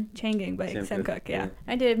Gang. Chain Gang by Sam Cooke, yeah.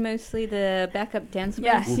 I did mostly the backup dance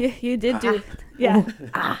moves. Yeah, you did do. Yeah.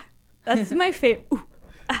 That's my favorite.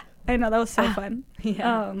 I know, that was so fun.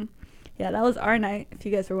 Yeah. Yeah, that was our night. If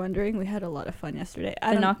you guys were wondering, we had a lot of fun yesterday.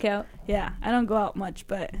 The knockout. Yeah, I don't go out much,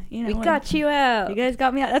 but you know, We got you out. You guys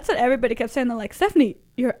got me out. That's what everybody kept saying. They're like, Stephanie,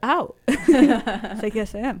 you're out. It's like,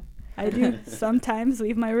 yes, I am. I do sometimes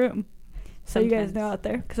leave my room. So you guys know out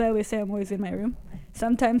there, because I always say I'm always in my room.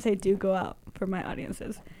 Sometimes I do go out for my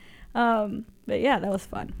audiences. But yeah, that was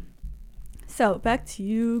fun. So back to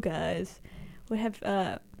you guys. We have.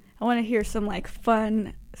 I want to hear some like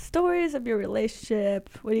fun stories of your relationship.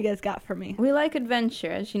 What do you guys got for me? We like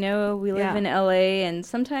adventure. As you know, we live in LA, and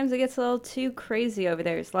sometimes it gets a little too crazy over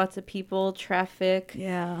there. There's lots of people, traffic.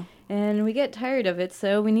 Yeah. And we get tired of it,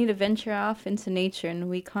 so we need to venture off into nature, and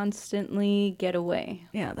we constantly get away.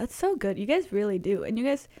 Yeah, that's so good. You guys really do. And you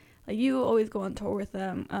guys, like, you always go on tour with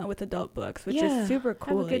them, with adult books, which is super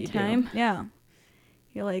cool. Have a good time. Yeah.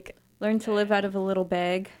 You're like... Learn to live out of a little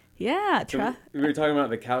bag. Yeah. So we were talking about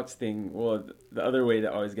the couch thing. Well, the other way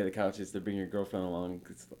to always get a couch is to bring your girlfriend along.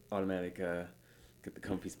 It's automatic, get the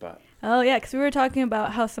comfy spot. Oh, yeah, because we were talking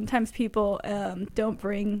about how sometimes people don't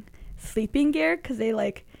bring sleeping gear because they,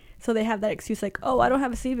 like... So they have that excuse like, oh, I don't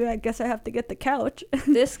have a sleeping bag. I guess I have to get the couch.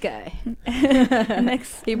 This guy.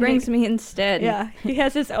 He brings me instead. Yeah, he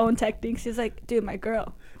has his own techniques. He's like, dude, my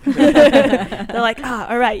girl. They're like,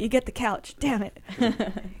 all right, you get the couch. Damn it.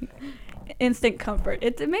 Instant comfort.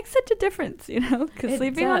 It makes such a difference, you know? Because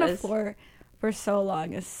sleeping on a floor for so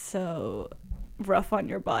long is so rough on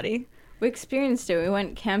your body. We experienced it. We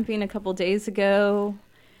went camping a couple days ago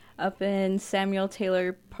up in Samuel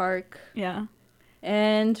Taylor Park. Yeah.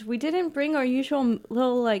 And we didn't bring our usual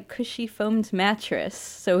little, like, cushy foamed mattress.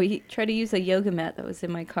 So we tried to use a yoga mat that was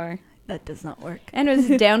in my car. That does not work. And it was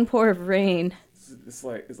a downpour of rain. It's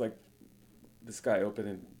like the sky opened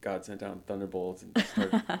and God sent down thunderbolts and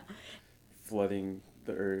started flooding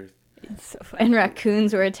the earth. It's so funny. And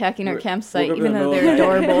raccoons were attacking our campsite, Woke up even in the though middle they're of the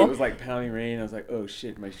night, adorable. It was like pounding rain. I was like, oh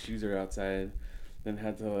shit, my shoes are outside. Then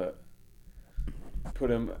had to put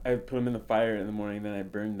them in the fire in the morning. Then I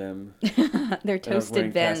burned them. They're And I was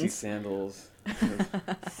wearing toasted fancy Vans. sandals.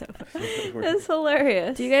 So funny. That's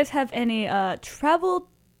hilarious. Do you guys have any travel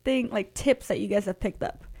tips that you guys have picked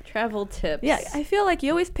up? Travel tips. Yeah, I feel like you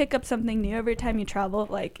always pick up something new every time you travel.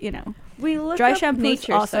 Like, you know, We look dry up shampoo's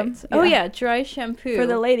nature awesome. sites. Oh Yeah. yeah, dry shampoo. For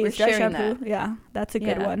the ladies, We're dry sharing shampoo. that. Yeah, that's a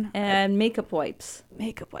good Yeah. one. And makeup wipes.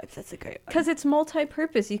 Makeup wipes, that's a great one. Because it's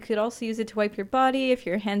multi-purpose. You could also use it to wipe your body if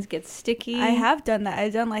your hands get sticky. I have done that.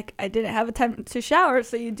 I didn't have a time to shower,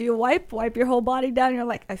 so you do wipe your whole body down. And you're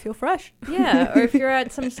like, I feel fresh. Yeah, or if you're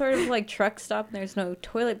at some sort of like truck stop and there's no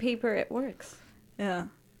toilet paper, it works. Yeah,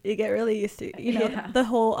 you get really used to, you know, Yeah. the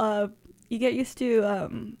whole. You get used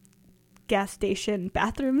to gas station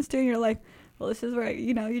bathrooms too. And you're like, well, this is where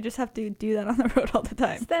you just have to do that on the road all the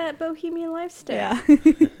time. It's that bohemian lifestyle. Yeah,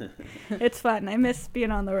 it's fun. I miss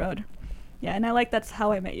being on the road. Yeah, and I like that's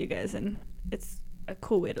how I met you guys, and it's a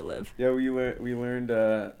cool way to live. Yeah, we learned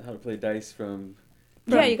how to play dice from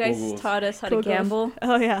Yeah, you guys Googles. taught us how Cool to goals. gamble.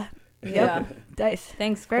 Oh yeah, Yeah. dice.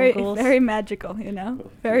 Thanks, Very Googles. very magical. You know,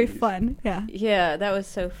 Oh, very please. fun. Yeah, Yeah, that was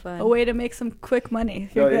so fun. a way to make some quick money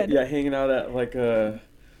if you're good. Yeah, hanging out at like a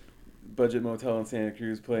budget motel in Santa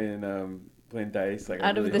Cruz playing dice. Like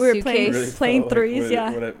Out of the We were suitcase. playing threes, yeah.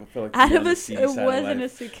 Out of it wasn't a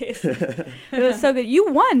suitcase. It was so good.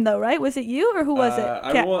 You won though, right? Was it you or who was it?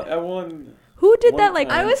 I won. Who did one that? Like,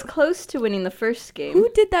 time. I was close to winning the first game. who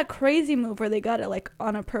did that crazy move where they got it like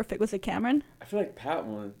on a perfect? Was it Cameron? I feel like Pat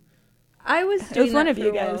won. I was It doing was one that of for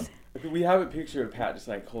you a while. guys. We have a picture of Pat just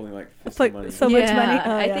like holding like It's some like money. so much money.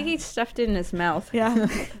 Oh, I yeah. think he stuffed it in his mouth. Yeah,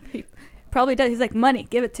 he probably does. He's like, money,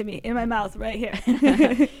 give it to me in my mouth right here.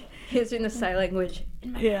 He was doing the sign language.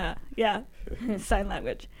 yeah, sign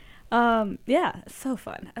language. Yeah, so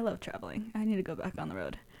fun. I love traveling. I need to go back on the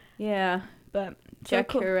road. Yeah. But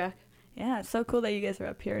Jack so cool. Kerouac. Yeah, it's so cool that you guys are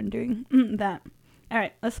up here and doing that. All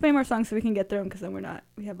right, let's play more songs so we can get through them because then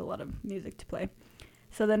we have a lot of music to play.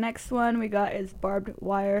 So the next one we got is Barbed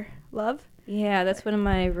Wire Love. Yeah, that's one of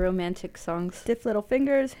my romantic songs. Stiff Little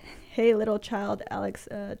Fingers, Hey Little Child, Alex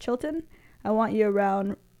Chilton, I Want You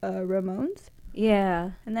Around, Ramones.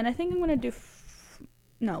 Yeah. And then I think I'm going to do...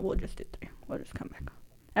 No, we'll just do 3. We'll just come back.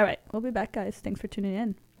 All right, we'll be back, guys. Thanks for tuning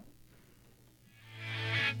in.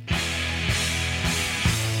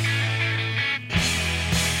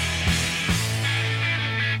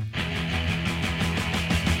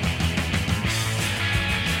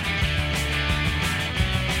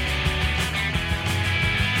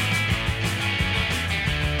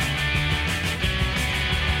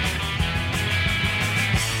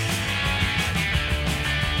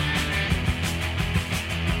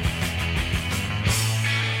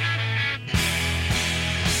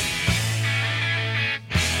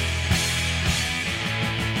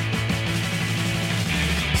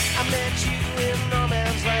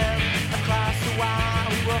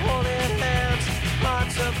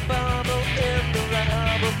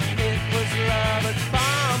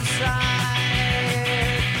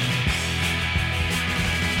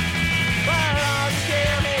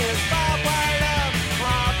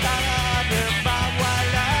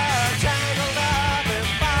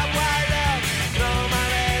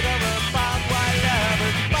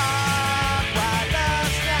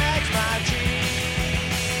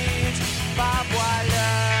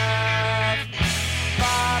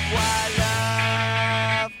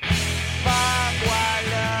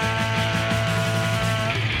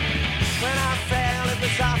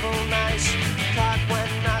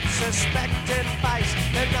 unexpected face.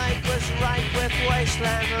 The night was ripe with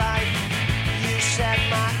wasteland life. You set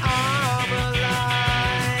my arm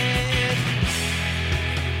alight.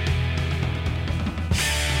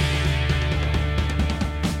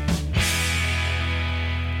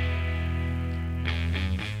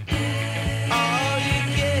 All you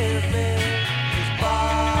give me is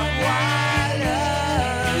barbed wire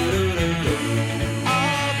love.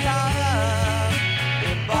 All caught up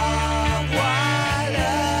in barbed wire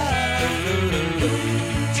love.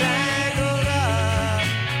 Tangled up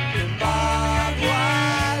in barbed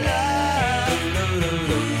wire love.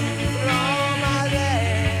 Throw my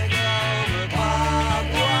leg over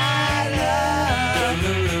barbed wire love.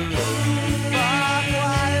 Barbed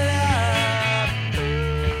wire love.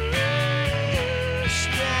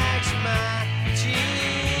 Snacks my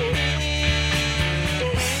jeans.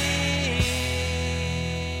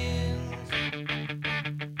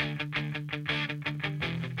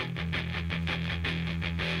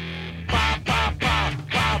 Bop, bop, bop,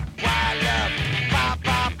 bop, wire love. Bop,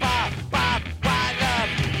 bop, bop, bop, wire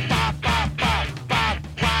love. Bop, bop, bop, bop,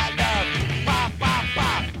 wire love. Bop, bop,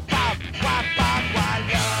 bop, bop, bop, bop, wire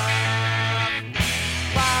love.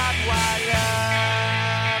 Bop, wire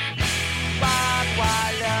love. Bop,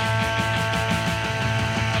 wire love.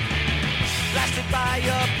 Blasted by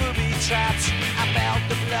your booby traps, I felt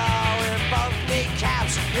the blow in both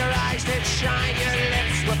kneecaps. Your eyes did shine, your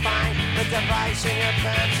lips were fine. The device in your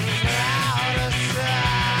pants was out of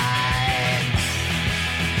sight.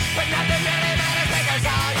 But nothing really matters because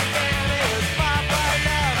all you give me is barbed wire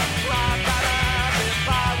love. Barbed wire love is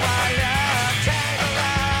barbed wire love. Tangled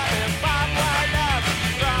up in barbed wire love.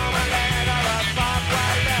 Throw my leg over barbed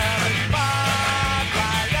wire love. And barbed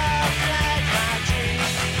wire love snatch my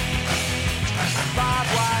dreams.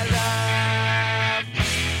 Barbed wire love.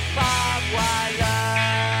 Barbed wire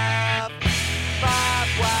love.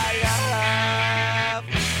 Barbed wire love.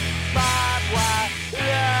 Barbed wire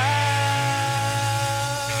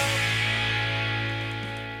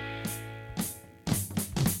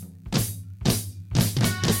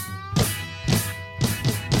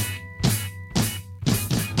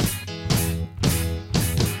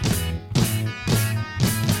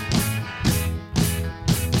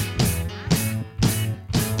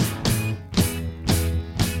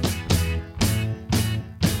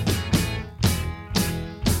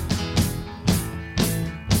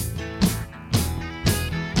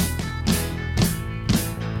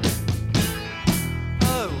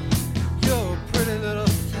Oh, you're a pretty little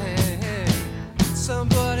thing.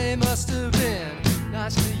 Somebody must have been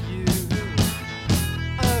nice to you.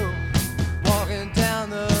 Oh, walking down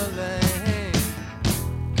the lane,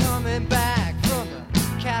 coming back from the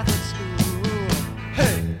Catholic school.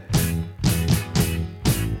 Hey,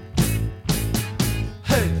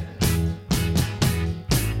 hey,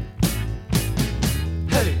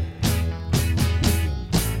 hey,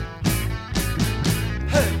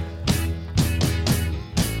 hey.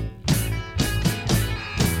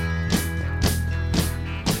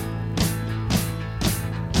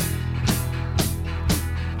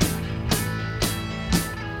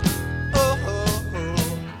 Oh, oh,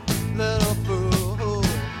 oh, little fool,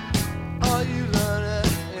 are you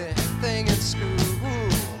learning anything in school?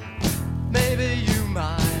 Maybe you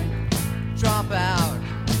might drop out,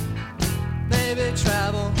 maybe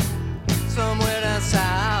travel somewhere down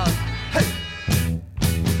south. Hey,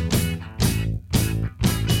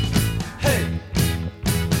 hey,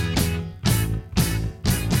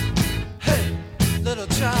 hey, little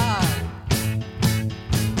child.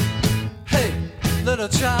 Hey, little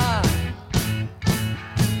child.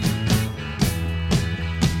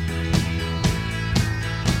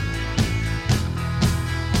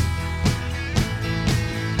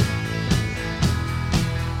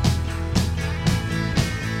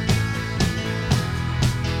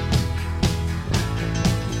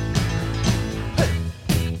 Hey,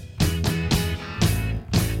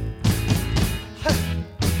 hey,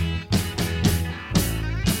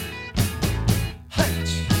 hey,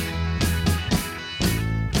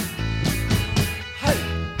 hey.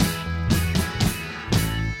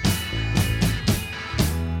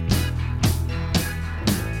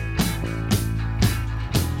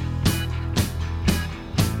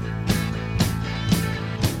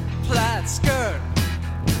 Plaid skirt,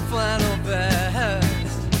 flannel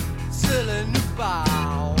vest, silly new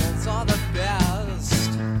balls are the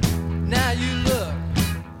best. Now you look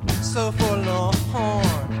so forlorn,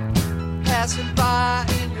 passing by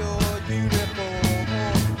in your uniform.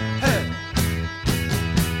 Hey,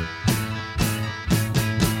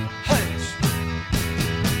 hey,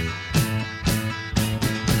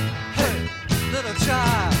 hey, little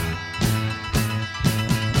child.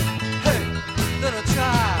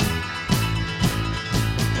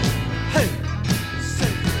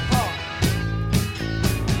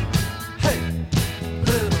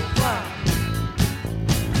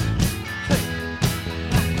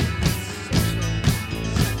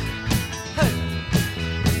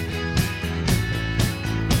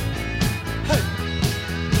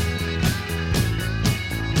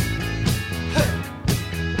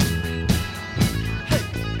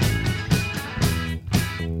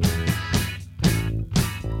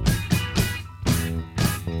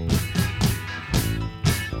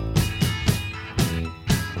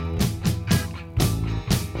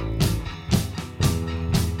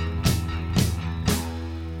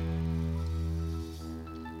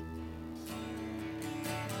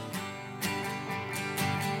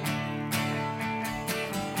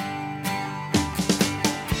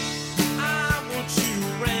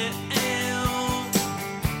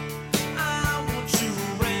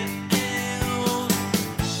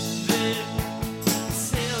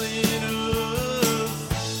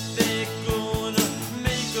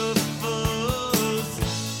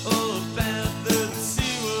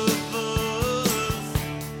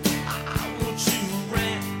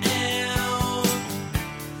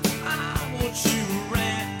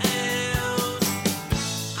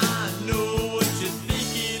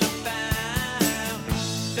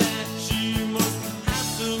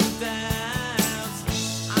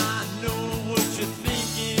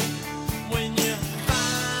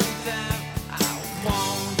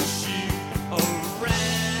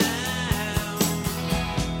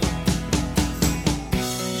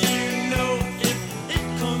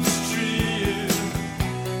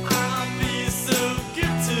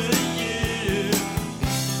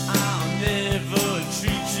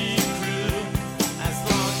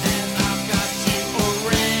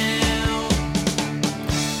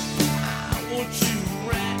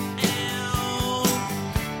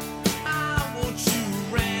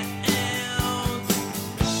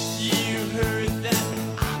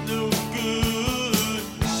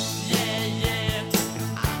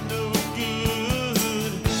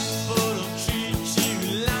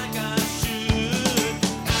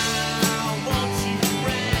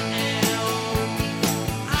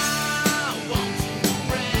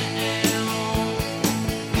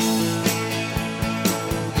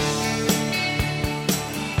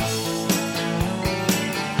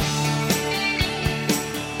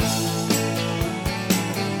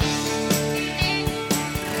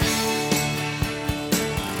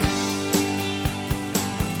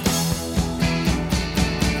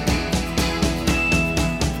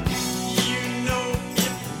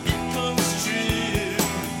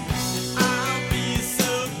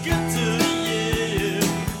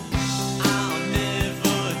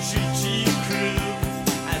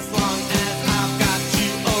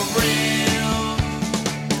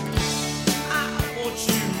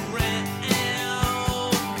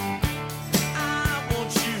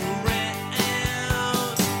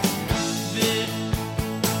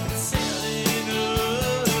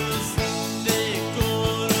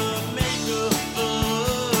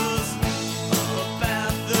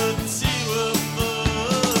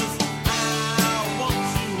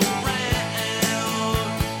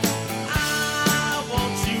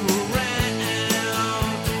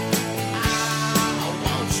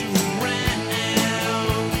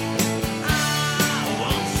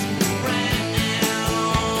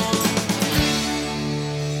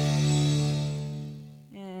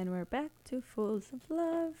 back to Fools of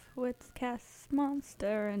Love with Cass,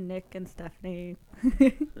 Monster, and Nick and Stephanie.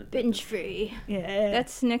 Binge free. Yeah.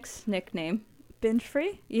 That's Nick's nickname. Binge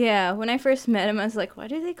free? Yeah, when I first met him, I was like, why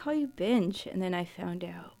do they call you Binge? And then I found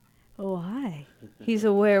out. Why? He's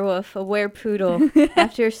a werewolf, a werepoodle,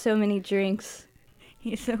 after so many drinks.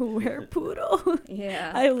 He's a werepoodle.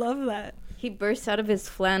 Yeah. I love that. He bursts out of his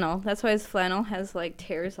flannel. That's why his flannel has, like,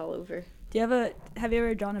 tears all over. Have you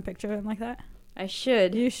ever drawn a picture of him like that? I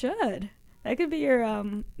should. You should. That could be your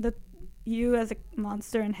you as a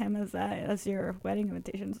monster and him as your wedding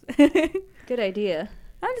invitations. Good idea.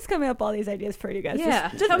 I'm just coming up with all these ideas for you guys. Yeah,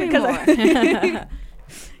 just tell me because more.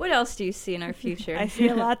 What else do you see in our future? I see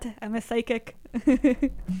a lot. I'm a psychic.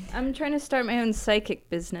 I'm trying to start my own psychic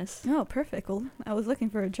business. Oh, perfect. Well, I was looking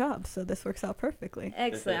for a job, so this works out perfectly.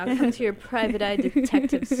 Excellent. I'll come to your private eye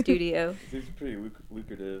detective studio. Seems pretty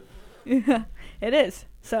lucrative. Yeah, it is.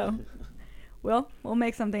 So, we'll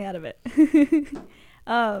make something out of it.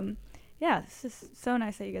 Yeah, this is so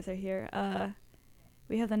nice that you guys are here.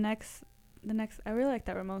 We have the next. I really like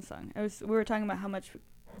that Ramones song. We were talking about how much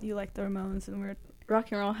you like the Ramones, and we're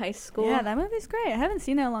Rock and Roll High School. Yeah, that movie's great. I haven't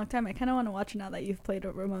seen it in a long time. I kind of want to watch it now that you've played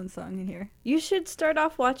a Ramones song in here. You should start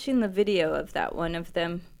off watching the video of that one of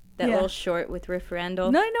them, that little short with Riff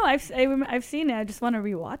Randall. No, I've seen it. I just want to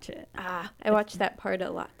rewatch it. I watch that part a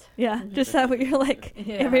lot. Yeah, just that what you're like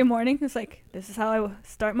every morning. It's like, this is how I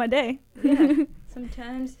start my day. Yeah,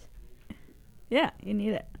 sometimes. Yeah, you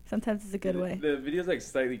need it. Sometimes it's a good way. The video's like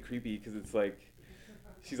slightly creepy because it's like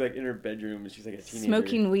she's like in her bedroom and she's like a teenager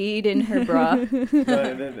smoking weed in her bra.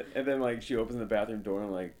 and then like she opens the bathroom door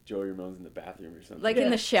and like Joey Ramone's in the bathroom or something. Like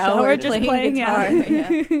in the shower, just playing guitar.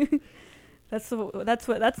 Yeah. That's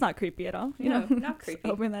not creepy at all. You know, not creepy.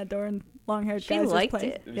 Open that door and long-haired She guys just liked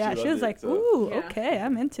playing. it. Yeah, she loved was it, like, so. "Ooh, Yeah. okay,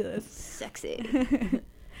 I'm into this." Sexy.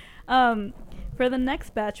 For the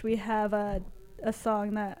next batch, we have a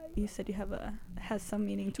song that you said has some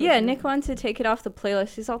meaning to it. Yeah, Nick wanted to take it off the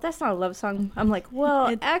playlist. He's all, that's not a love song. I'm like,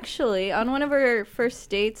 well, actually, on one of our first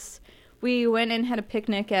dates, we went and had a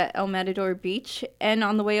picnic at El Matador Beach, and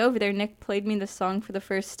on the way over there, Nick played me the song for the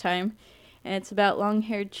first time, and it's about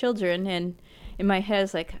long-haired children, and in my head, I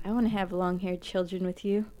was like, I want to have long-haired children with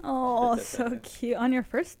you. Oh, so cute. On your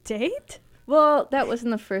first date? Well, that wasn't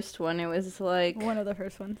the first one. It was like... One of the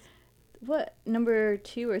first ones. What, number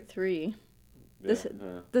 2 or 3? Yeah,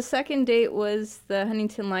 The second date was the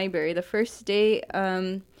Huntington Library. The first date,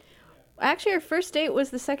 actually, our first date was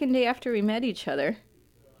the second day after we met each other.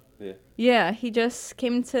 Yeah. Yeah, he just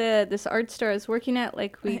came to this art store I was working at,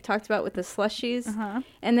 like we talked about with the slushies. Uh-huh.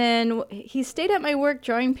 And then he stayed at my work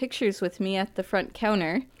drawing pictures with me at the front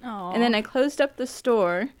counter. Aww. And then I closed up the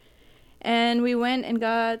store, and we went and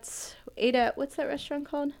ate at, what's that restaurant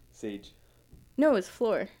called? Sage. No, it was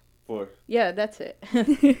Floor. Floor. Yeah, that's it.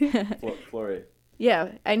 Flore.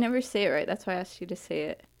 Yeah, I never say it right. That's why I asked you to say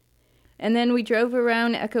it. And then we drove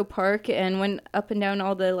around Echo Park and went up and down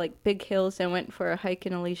all the like big hills and went for a hike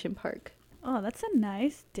in Elysian Park. Oh, that's a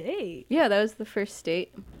nice date. Yeah, that was the first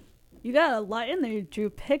date. You got a lot in there. You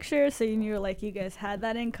drew pictures, so you knew like you guys had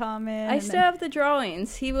that in common. I still have the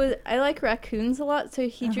drawings. I like raccoons a lot, so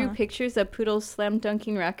he drew pictures of poodles slam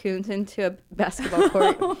dunking raccoons into a basketball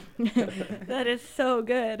court. That is so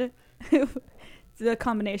good. The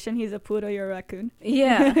combination, he's a poodle, you're a raccoon.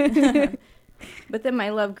 Yeah. But then my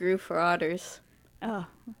love grew for otters. Oh,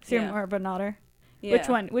 so you're Yeah. more of an otter. Yeah.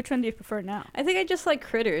 Which one do you prefer now? I think I just like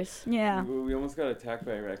critters. Yeah. We almost got attacked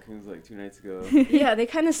by raccoons like 2 nights ago. Yeah, they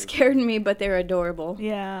kind of scared me, but they're adorable.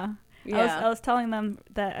 Yeah. Yeah. I was telling them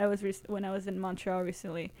that when I was in Montreal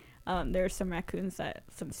recently, there are some raccoons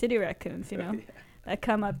some city raccoons, you know, that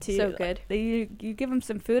come up to you. So good. You give them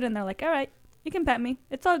some food and they're like, all right, you can pet me.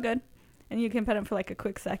 It's all good. And you can pet them for like a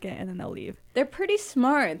quick second and then they'll leave. They're pretty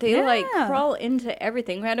smart. They like Yeah. crawl into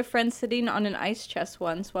everything. We had a friend sitting on an ice chest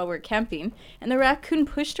once while we were camping, and the raccoon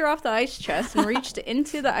pushed her off the ice chest and reached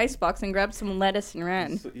into the ice box and grabbed some lettuce and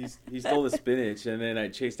ran. So he stole the spinach, and then I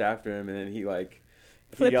chased after him, and then he Flipped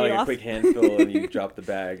got you like off. a quick handful, and he dropped the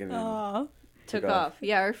bag, and then Oh, Took off.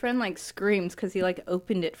 Yeah, our friend like screams because he like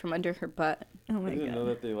opened it from under her butt. oh I my didn't know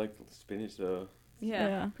god. that they liked spinach though.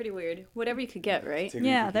 Yeah, pretty weird. Whatever you could get, right? Take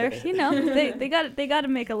Yeah, it. they're they got to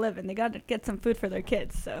make a living. They got to get some food for their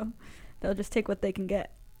kids, so they'll just take what they can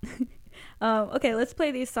get. Okay, let's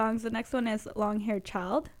play these songs. The next one is Long Haired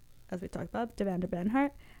Child, as we talked about, Devander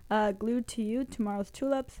Banhart. Glued to You, Tomorrow's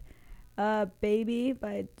Tulips. Baby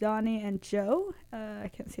by Donnie and Joe.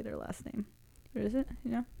 I can't see their last name. What is it?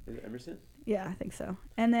 You know? Is it Emerson? Yeah, I think so.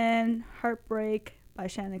 And then Heartbreak by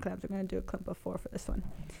Shannon Clams. We're going to do a clip of 4 for this one.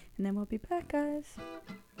 And then we'll be back, guys.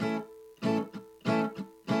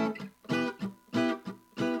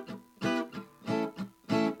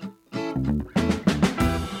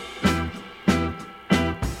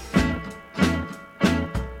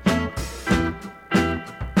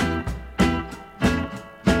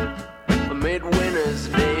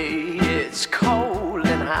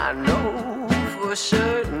 I know for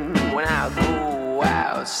certain when I go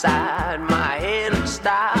outside, my head'll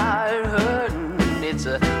start hurting. It's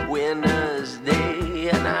a winter's day,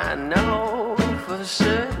 and I know for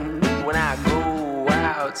certain when I go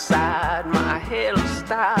outside, my head'll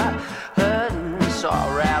start hurting. So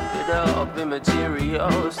I'll wrap it up in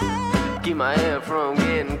materials to keep my hair from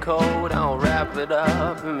getting cold. I'll wrap it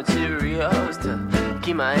up in materials to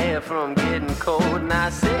keep my hair from getting cold. And I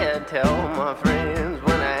said, tell my friends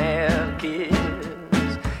when I have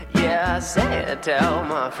kids. Yeah, I said, tell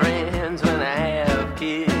my friends when I have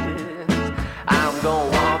kids. I'm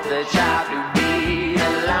gonna want the child to be a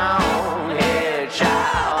long-haired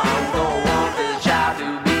child. I'm gonna want the child to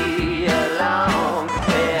be a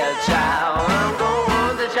long-haired child. I'm gonna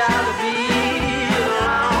want the child to be a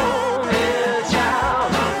long-haired child.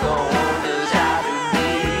 I'm gonna want the child to be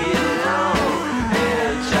a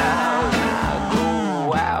long-haired child. I go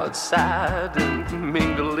outside and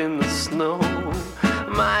mingle in the snow.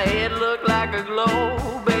 My head look like a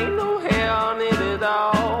globe, ain't no hair on it at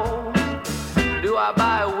all. Do I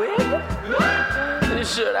buy a wig?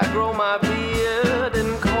 Should I grow my beard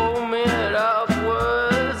and comb it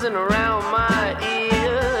upwards and around my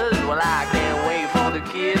ears? Well, I can't wait for the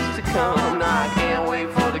kids to come. No, I can't wait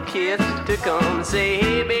for the kids to come and say,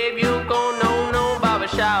 hey, babe, you gon' know no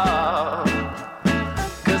barbershop.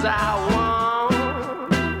 'Cause I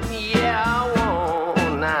want, yeah, I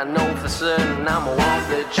want. I know for certain I'ma want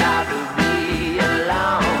the child to be a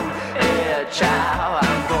long-haired child.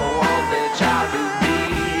 I'm gonna want the child to be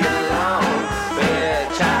a long-haired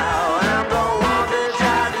child. I'm gonna want the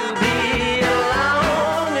child to be a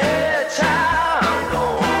long-haired child. I'm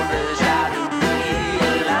gonna want the child to be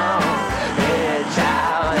a long-haired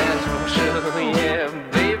child. That's for sure, yeah,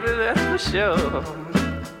 baby, that's for sure.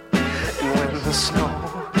 And when the snow,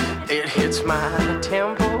 it hits my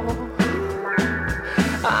temple,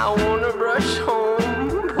 I wanna brush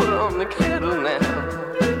home, put on the kettle now,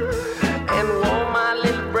 and warm my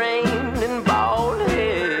little brain and bald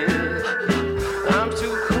head. I'm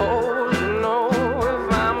too cold to know if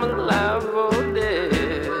I'm alive or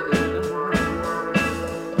dead.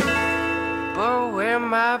 But when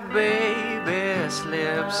my baby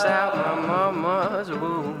slips out my mama's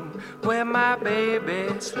womb, when my baby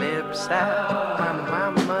slips out my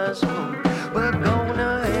mama's womb, we're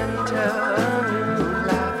gonna enter a new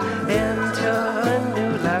life, enter a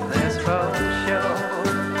new life, that's for sure.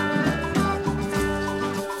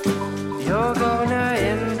 You're gonna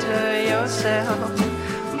enter yourself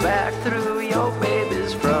back through your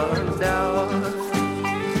baby's front door.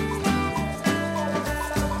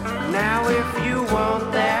 Now if you want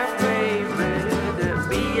that baby to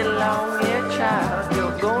be a long-haired child,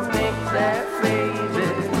 you're gonna make that baby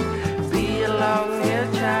be a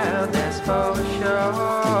long-haired child, that's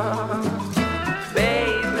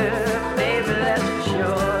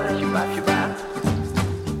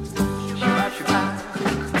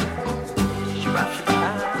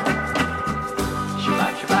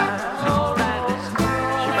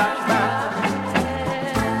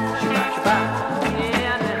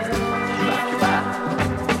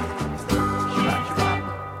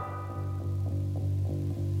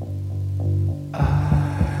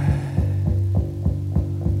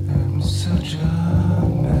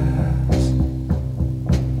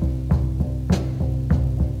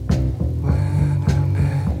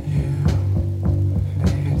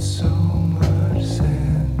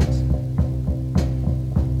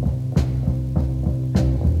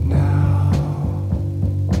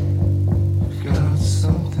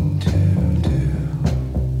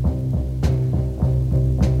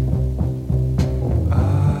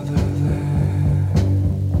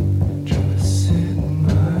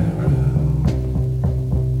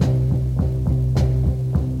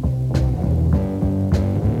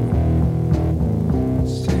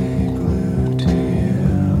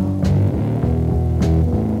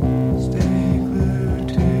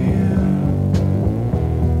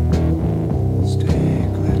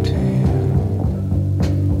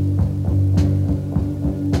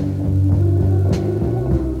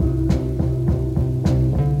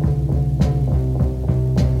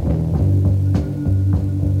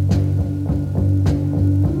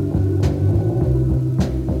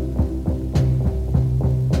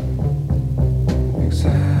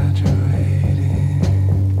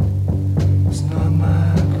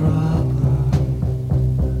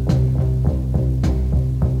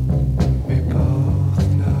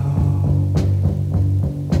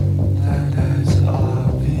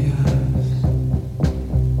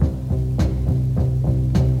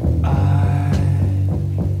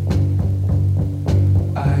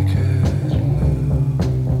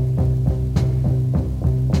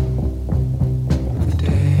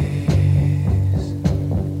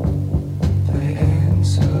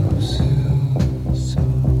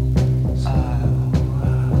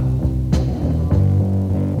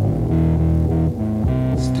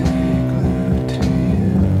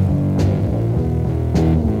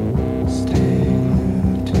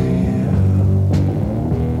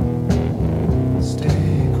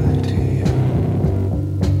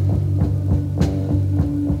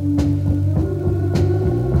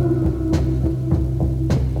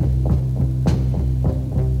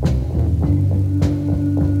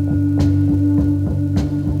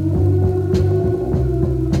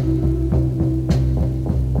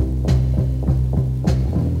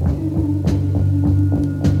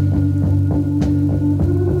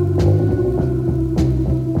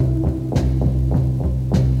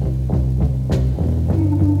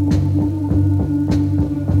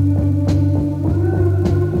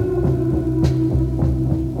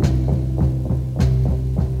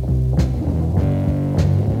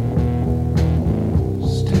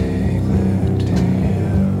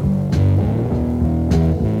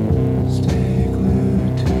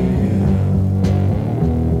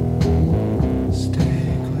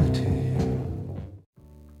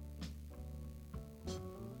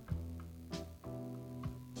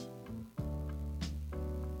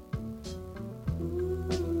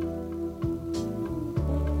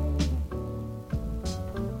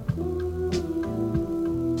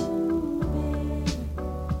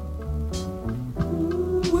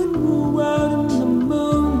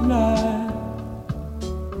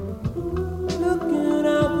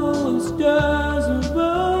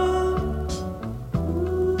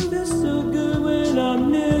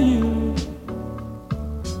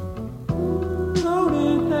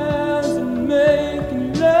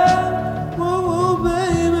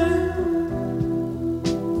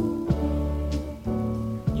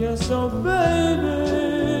Yes, oh baby.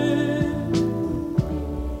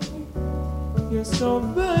 Yes, oh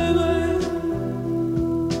baby.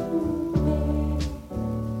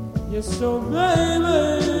 Yes, oh baby.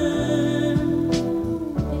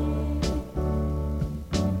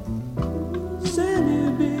 Sandy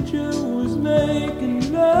Beach was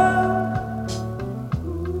making love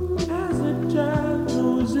as the tide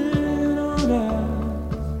goes in on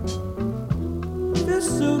us. Feels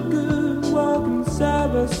so good walking side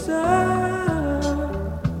by side.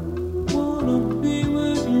 Wanna be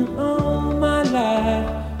with you all my life.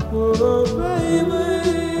 Oh baby.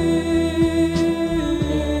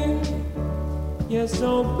 Yes,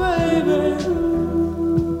 oh baby.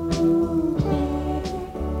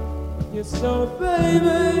 Yes, oh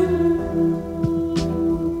baby.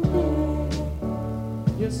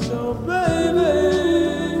 Yes, oh baby.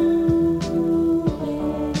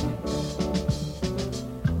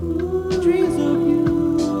 Dreams of you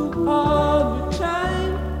all the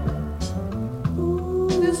time.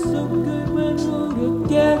 It's so good when we're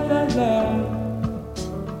together.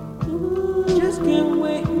 Just can't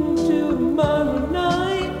wait until tomorrow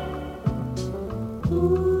night.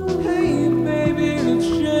 Hey baby, let's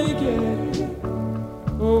shake it.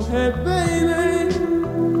 Oh hey baby.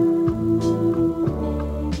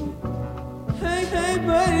 Hey hey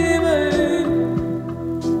baby.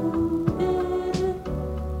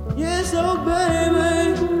 Yes oh baby.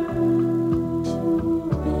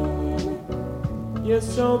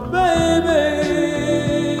 Yes oh baby.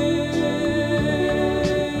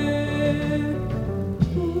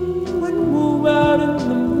 When we're out in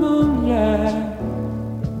the moonlight,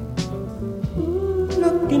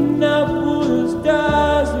 looking out for the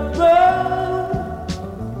stars above.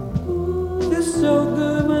 Feels so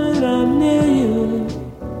good when I'm near you,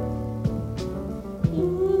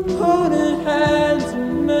 holding hands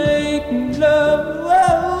and making love. Oh,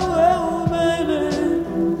 oh baby.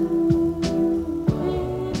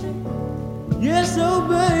 Yes, oh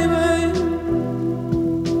baby.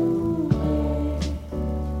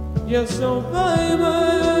 Yes, oh baby.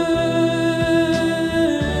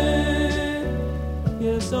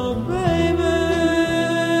 Yes, oh baby.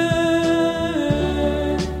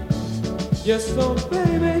 Yes, oh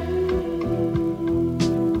baby.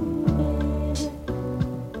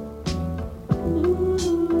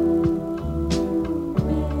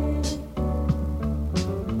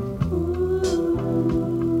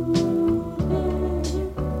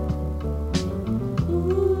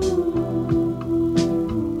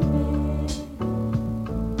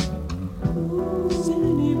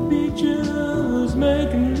 Sandy beaches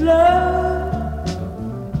making love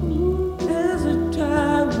as the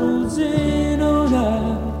tide rolls in on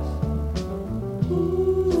us.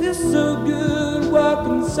 Feels so good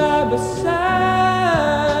walking side by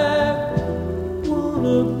side.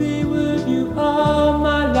 Wanna be with you all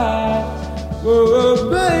my life. Oh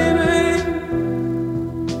baby.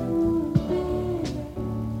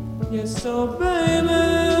 Yes, oh baby.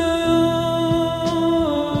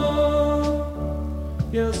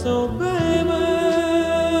 Yes, oh baby.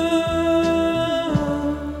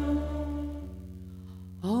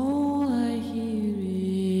 All I hear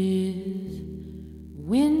is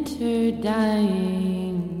winter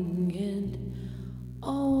dying, and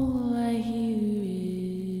all I hear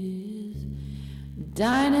is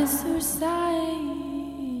dinosaurs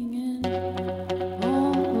sighing, and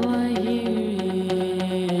all I hear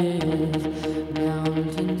is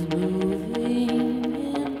mountains moving,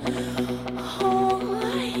 and all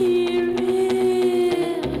I hear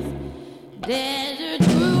is desert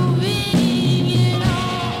moving, and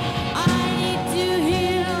all I need to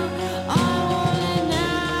hear, I want it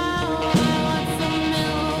now. I want some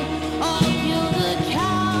milk, I'll kill the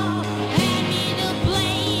cow, hand me the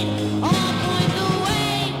blade, I'll point the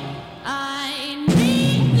way. I know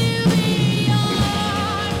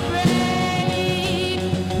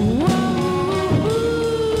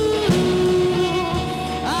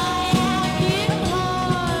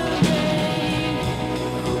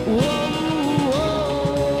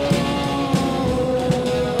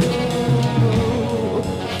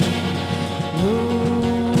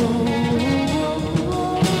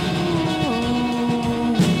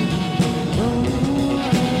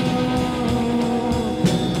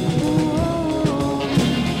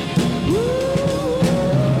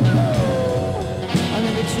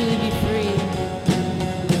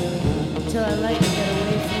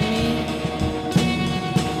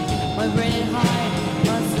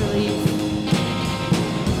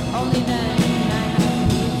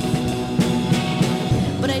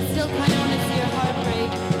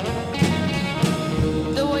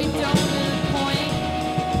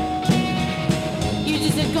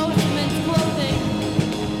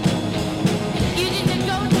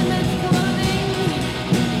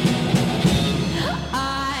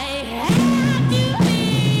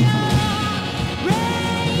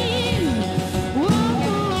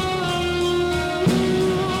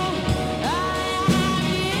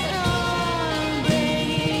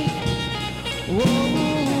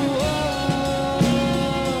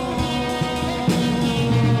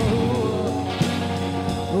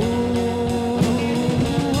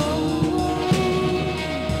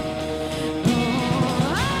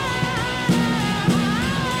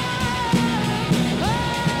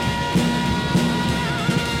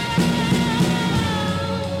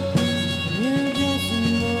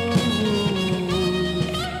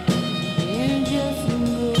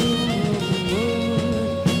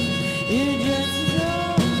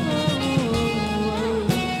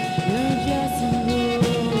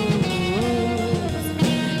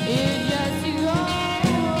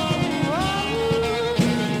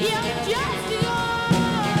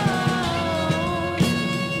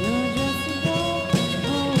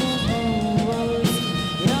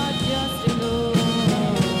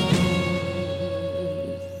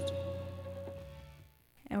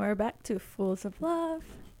we're back to Fools of Love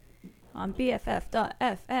on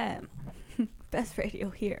BFF.FM. Best radio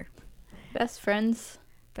here. Best friends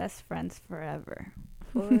Best friends forever.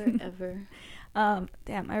 forever.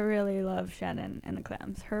 Damn, I really love Shannon and the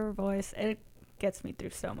Clams. Her voice, it gets me through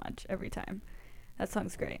so much every time. That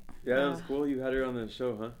song's great. Yeah, that was cool. You had her on the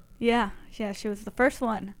show, huh? Yeah, she was the first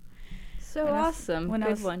one. So When I was- awesome. when I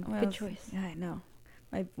Good was- one. when I Good was- choice. Yeah, I know.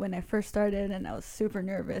 When I first started, and I was super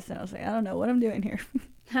nervous, and I was like, I don't know what I'm doing here.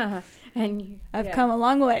 And you, I've yeah. come a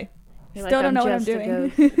long way. You're Still like, don't know what I'm just a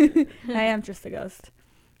doing. I am just a ghost.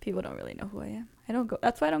 People don't really know who I am. I don't go.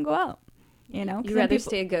 That's why I don't go out. You know. 'Cause You'd then rather people-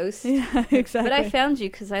 stay a ghost. Yeah, exactly. But I found you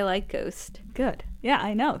because I like Ghost. Good. Yeah,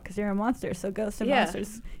 I know, because you're a monster. So ghosts and Yeah.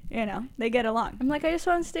 monsters, you know, they get along. I'm like, I just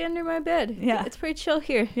want to stay under my bed. Yeah. It's pretty chill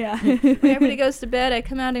here. Yeah. When everybody goes to bed, I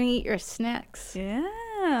come out and eat your snacks.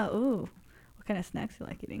 Yeah. Ooh. What kind of snacks you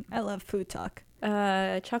like eating? I love food talk.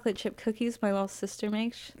 Chocolate chip cookies my little sister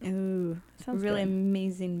makes. Ooh. Sounds Really good.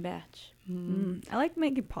 amazing batch. I like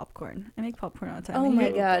making popcorn. I make popcorn all the time. Oh And my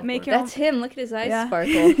you god. Make your That's him. Look at his eyes Yeah.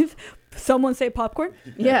 sparkle. Someone say popcorn?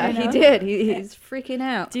 Yeah, You he know? did. He's freaking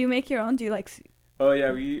out. Do you make your own? Do you like? Oh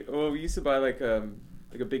yeah, we used to buy like a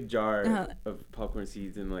big jar Uh-huh. of popcorn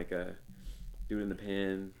seeds and like do it in the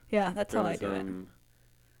pan. Yeah, that's how throw I in do it. some-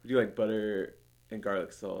 We do like butter and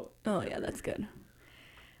garlic salt. Oh yeah, that's good.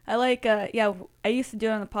 I like I used to do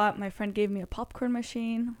it on the pot. My friend gave me a popcorn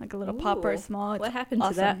machine, like a little popper, Ooh. small. It's What happened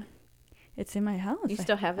awesome. to that? It's in my house. You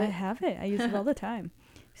still have I it? have it. I use it all the time.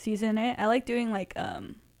 Season it. I like doing like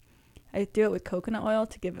I do it with coconut oil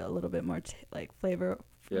to give it a little bit more like flavor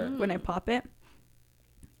Yeah. when I pop it.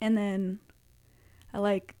 And then I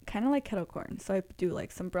like kind of like kettle corn, so I do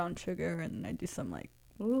like some brown sugar and I do some like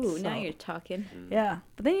Ooh, now So- you're talking. yeah.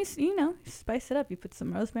 But then you know, you spice it up. You put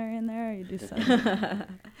some rosemary in there. You do some. You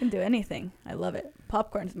can do anything. I love it.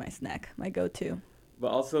 Popcorn's my snack, my go-to. But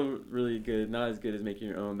also really good. Not as good as making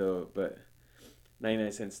your own though. But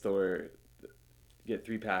 99-cent store, get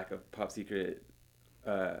 3-pack of Pop Secret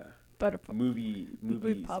Butter. movie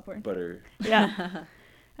popcorn. butter. Yeah.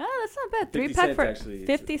 Oh, that's not bad. 50 3-pack cents for actually.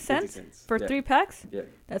 50 It's cents for yeah. 3 packs. Yeah.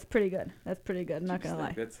 That's pretty good. That's pretty good. Not Cheap gonna lie.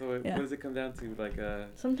 snack. That's what, Yeah. what does it come down to? Like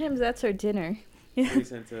Sometimes that's our dinner. 30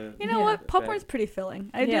 cents a You know Yeah. what? Popcorn's pretty filling.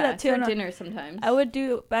 I do yeah, that it's too. our and dinner sometimes. I would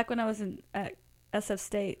do back when I was at SF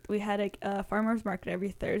State. We had a farmers market every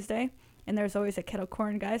Thursday, and there's always a kettle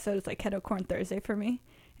corn guy. So it was like kettle corn Thursday for me.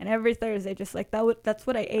 And every Thursday, just like that's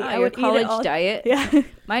what I ate. I your would eat college it all. diet. Yeah.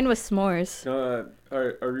 Mine was s'mores. No,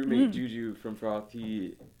 our roommate Mm. Juju from Froth,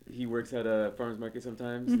 he works at a farmer's market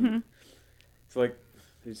sometimes. Mhm. And so like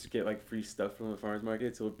they just get like free stuff from the farmer's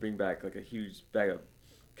market. So we'll bring back like a huge bag of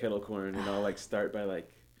kettle corn, and I'll like start by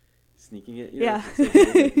like sneaking it. You know, Yeah. so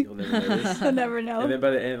he'll never notice. I'll never know. And then by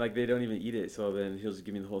the end, like they don't even eat it. So then he'll just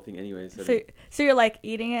give me the whole thing anyway. So you're like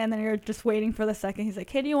eating it, and then you're just waiting for the second. He's like,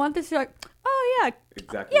 "Hey, do you want this?" You're like, "Oh yeah,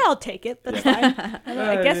 exactly. yeah, I'll take it. That's Yeah. fine." And then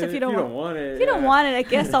I guess if you don't want it, if you don't want it, I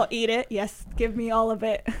guess I'll eat it. Yes, give me all of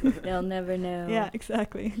it. They'll never know. Yeah,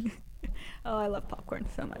 exactly. Oh, I love popcorn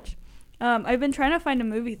so much. I've been trying to find a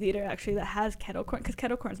movie theater actually that has kettle corn, because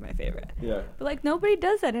kettle corn's my favorite. Yeah. But like nobody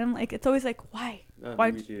does that, and I'm like, it's always like, why? Not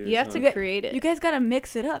Why- movie theaters, You have huh? to get- create it. You guys gotta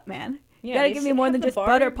mix it up, man. yeah, gotta they give me still more have than the just bar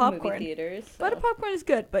butter movie popcorn. Theaters, so. Butter popcorn is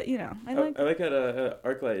good, but you know, I like. I like at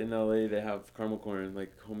ArcLight in LA. They have caramel corn,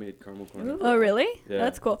 like homemade caramel corn. Oh, really? Yeah,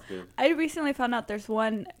 That's cool. it's good. I recently found out there's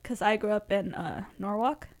one, because I grew up in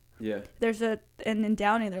Norwalk. Yeah. There's and in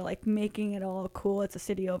Downey, they're like making it all cool. It's a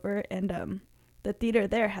city over, and the theater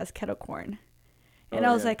there has kettle corn. And Oh,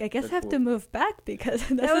 I was yeah. like, I guess That's I have to cool. move back because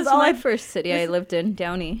this That was is all my I. first city I this- lived in,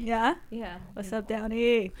 Downey. Yeah. Yeah. What's up,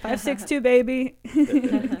 Downey? 562 baby.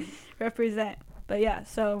 Represent. But yeah,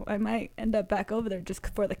 so I might end up back over there just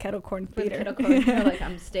for the kettle corn For the theater. kettle corn, you're like,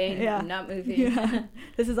 I'm staying, Yeah. I'm not moving. Yeah.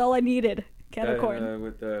 This is all I needed. Kettle corn.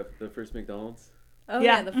 With the first McDonald's. Oh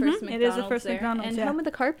Yeah, yeah, the first mhm, McDonald's it is the first there. McDonald's, And yeah. Home of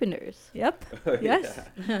the Carpenters. Yep. Oh, Yes.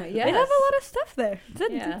 Yes. They have a lot of stuff there.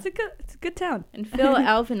 Yeah. It's a good town. And Phil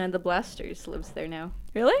Alvin of the Blasters lives there now.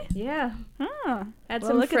 Really? Yeah. Oh. Had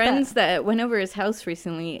Well, some look at friends that went over his house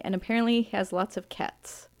recently, and apparently he has lots of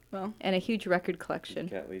cats Well, and a huge record collection.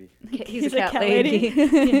 Cat lady. He's a cat lady.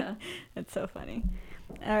 Yeah. that's so funny.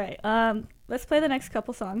 All right. Let's play the next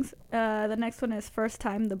couple songs. The next one is First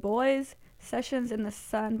Time the Boys, Sessions in the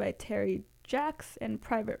Sun by Terry Jacks, and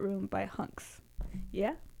Private Room by Hunks.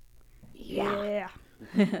 Yeah? Yeah.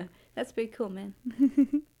 That's pretty cool, man.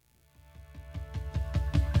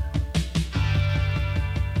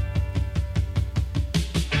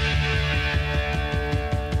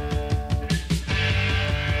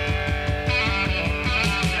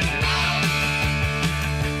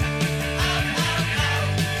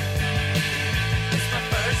 It's my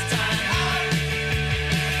first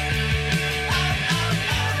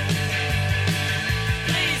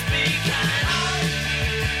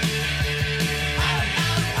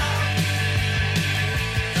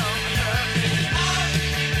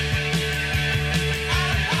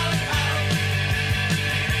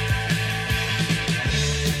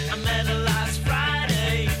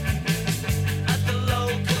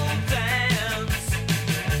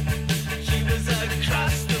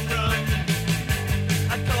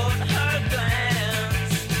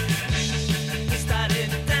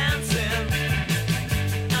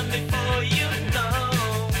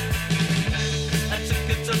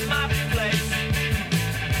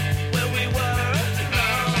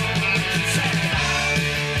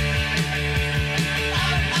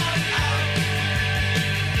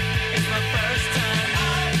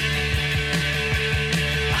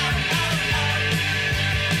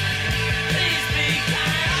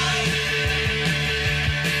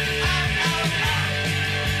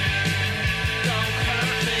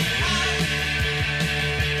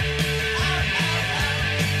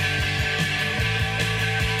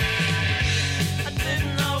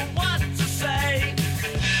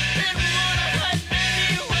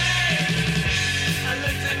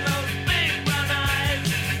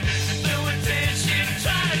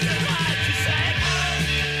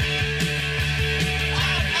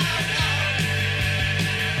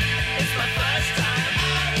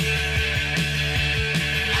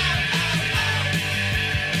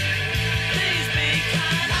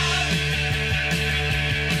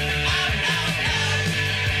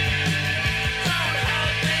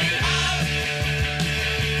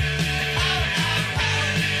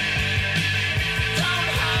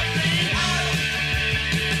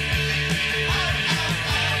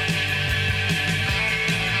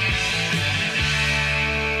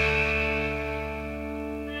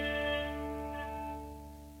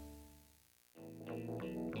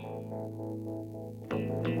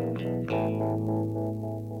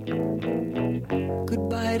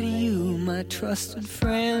Goodbye to you, my trusted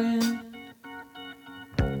friend.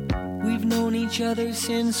 We've known each other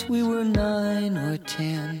since we were 9 or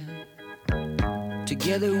 10.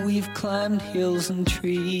 Together we've climbed hills and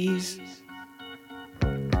trees,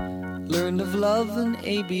 learned of love and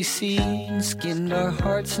ABC, and skinned our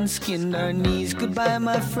hearts and skinned our knees. Goodbye,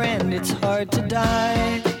 my friend, it's hard to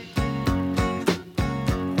die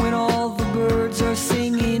when all the birds are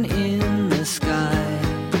singing in the sky.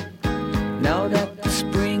 Now that the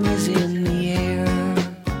spring is in the air,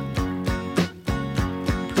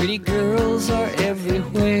 pretty girls are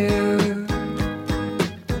everywhere.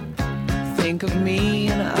 Think of me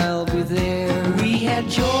and I'll be there. We had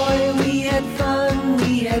joy, we had fun,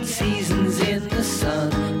 we had seasons in the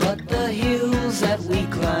sun, but the hills that we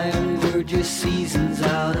climbed were just seasons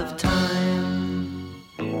out of time.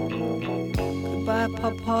 Goodbye,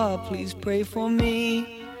 Papa, please pray for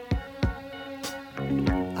me.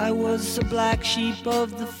 I was the black sheep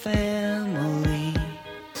of the family.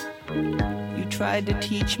 You tried to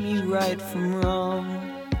teach me right from wrong.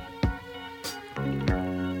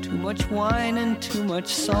 Too much wine and too much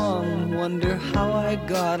song, wonder how I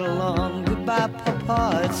got along. Goodbye,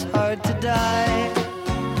 Papa, it's hard to die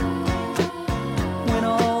when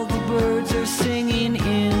all the birds are singing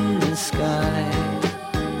in the sky.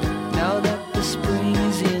 Now that the spring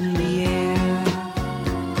is in the air,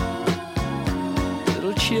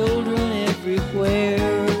 little children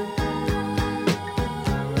everywhere.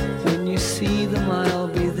 When you see them, I'll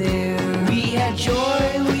be there. We had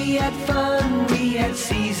joy, we had fun, we had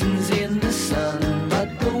seasons in the sun, but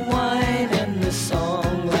the wine and the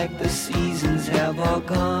song, like the seasons, have all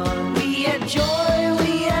gone. We had joy,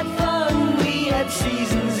 we had fun, we had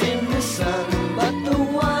seasons in the sun, but the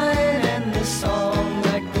wine and the song,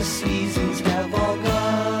 like the seasons, have all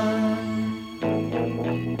gone.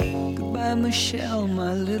 Goodbye, Michelle,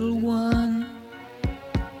 my little one.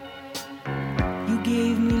 You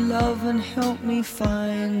gave me love and helped me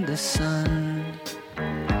find the sun.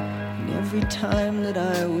 And every time that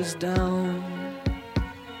I was down,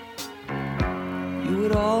 you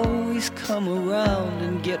would always come around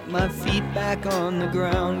and get my feet back on the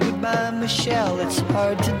ground. Goodbye, Michelle, it's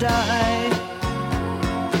hard to die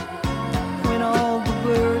when all the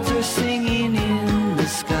birds are singing in the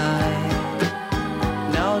sky.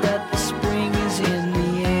 Now that the spring is in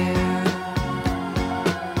the air,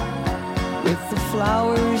 with the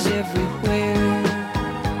flowers everywhere,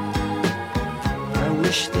 I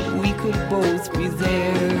wish that we could both be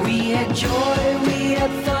there. We had joy, we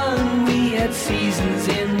had fun, we had seasons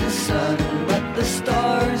in the sun, but the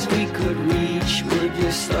stars we could reach were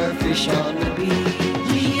just starfish on the beach.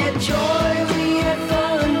 We had joy, we had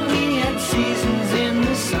fun, we had seasons in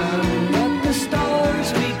the sun, but the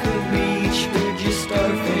stars we could reach were just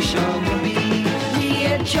starfish on the beach. We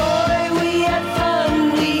had joy, we had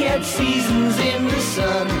fun, we had seasons in the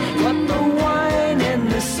sun, but the wine and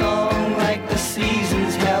the song, like the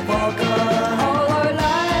seasons, have all gone. All our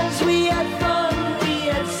lives we had fun, we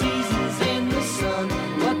had seasons in the sun,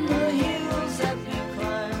 but the hills that we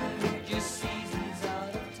climbed were just seasons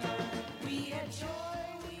out of time. We had joy,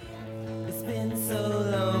 we had fun. It's been so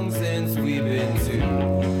long since we've been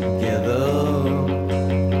together,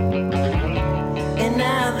 and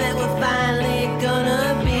now that we're finally gonna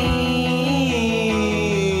be,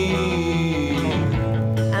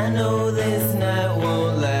 I know this night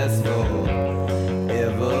won't last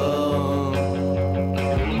forever,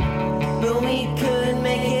 but we could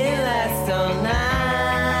make it last all night.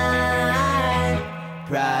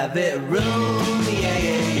 Private room, yeah,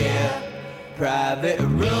 yeah, yeah. Private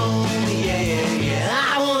room, yeah, yeah,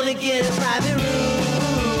 yeah. I wanna get a private room.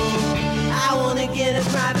 I wanna get a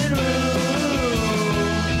private room.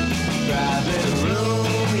 Private room,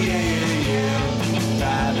 yeah, yeah, yeah.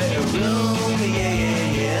 Private room, yeah,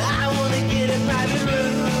 yeah, yeah. I wanna get a private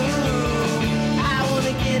room. I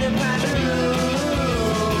wanna get a private room.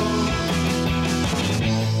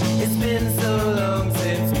 It's been so long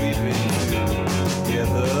since we've been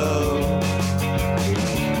together,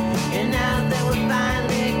 and now that we're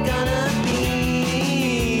finally gonna be,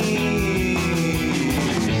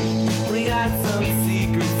 we got some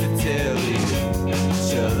secrets to tell each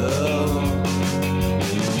other.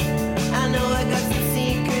 I know I got some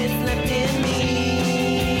secrets left in me,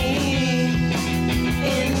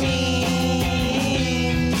 in me,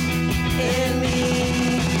 in me.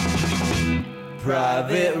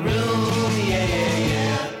 Private room, yeah, yeah,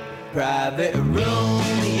 yeah. Private room,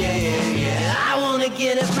 yeah, yeah, yeah. I wanna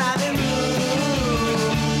get a private room.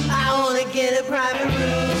 I wanna get a private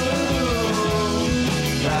room.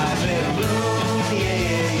 Private room, yeah,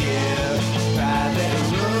 yeah, yeah. Private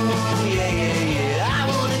room, yeah, yeah, yeah. I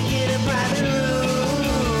wanna get a private room.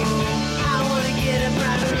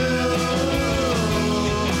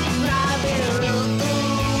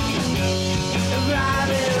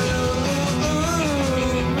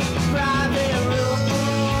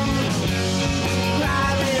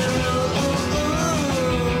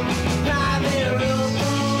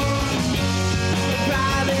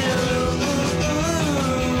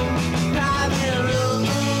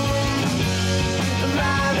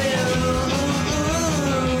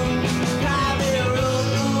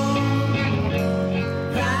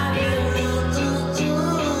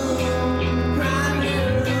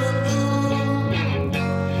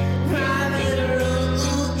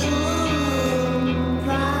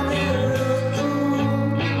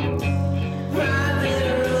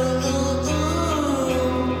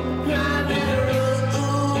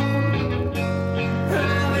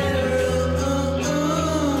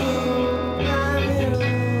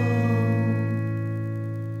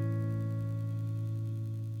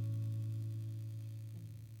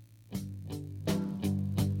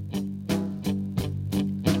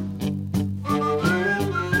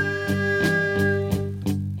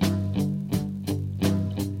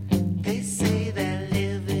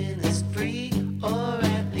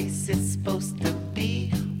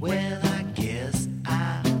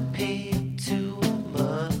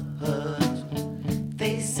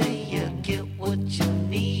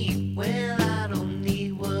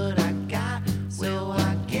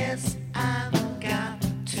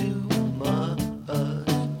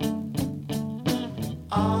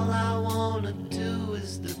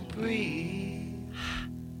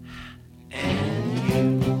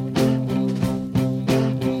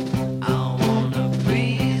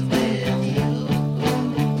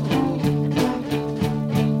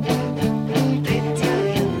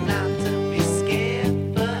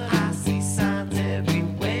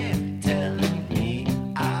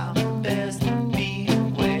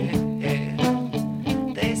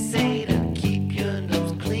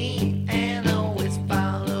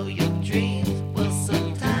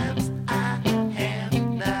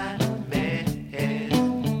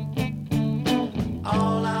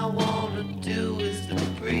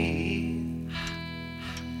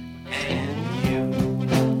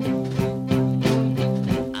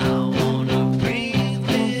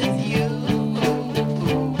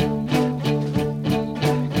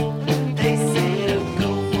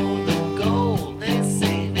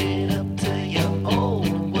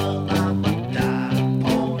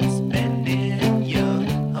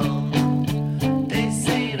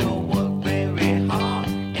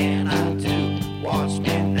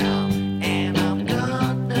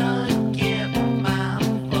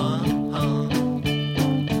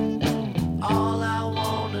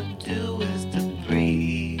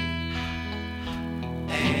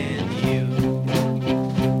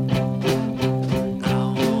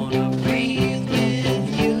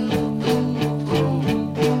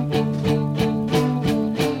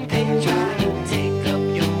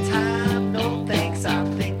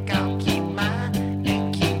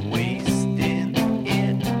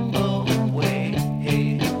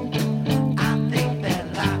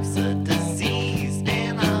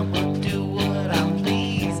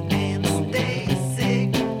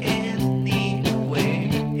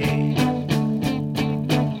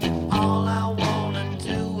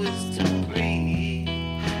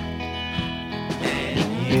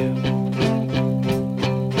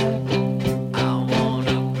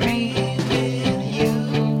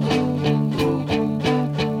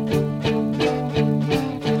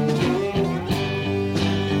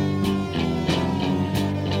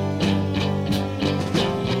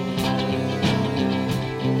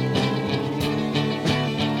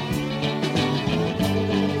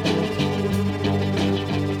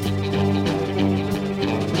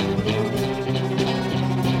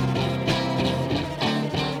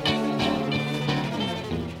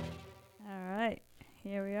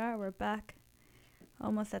 are. We're back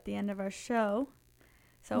almost at the end of our show.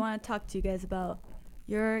 So I want to talk to you guys about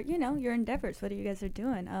your endeavors. What you guys are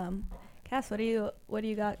doing. Cass, what do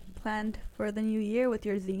you got planned for the new year with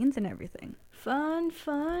your zines and everything? Fun.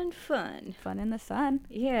 Fun in the sun.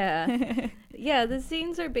 Yeah. Yeah, the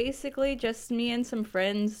zines are basically just me and some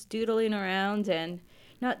friends doodling around and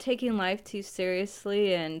not taking life too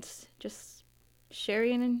seriously and just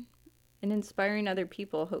sharing and inspiring other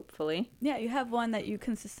people, hopefully. Yeah, you have one that you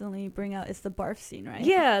consistently bring out. It's the Barf scene, right?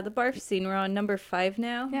 Yeah, the Barf scene. We're on number 5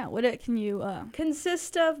 now. Yeah, can you...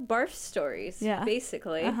 Consist of Barf stories, Yeah.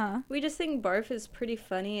 basically. Uh-huh. We just think Barf is pretty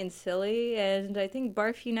funny and silly, and I think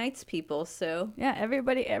Barf unites people, so... Yeah,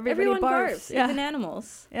 everybody Everyone barfs. barfs, Yeah. even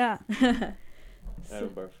animals. Yeah. I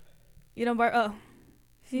don't barf. You don't barf? Oh.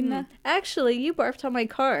 Sina? Actually, you barfed on my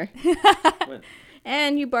car. When?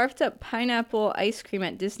 And you barfed up pineapple ice cream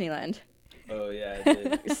at Disneyland. Oh, yeah, I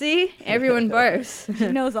did. See? Everyone barfs. She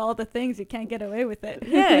knows all the things. You can't get away with it.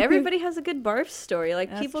 Yeah, everybody has a good barf story. Like,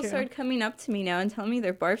 That's people true. started coming up to me now and telling me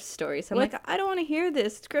their barf stories. I'm What's- like, I don't want to hear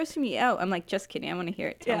this. It's grossing me out. I'm like, just kidding. I want to hear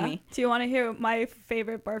it. Tell me. Do you want to hear my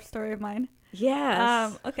favorite barf story of mine?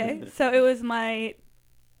 Yes. Okay. So it was I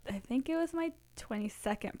think it was my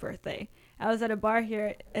 22nd birthday. I was at a bar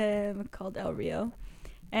here called El Rio.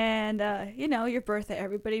 And, your birthday,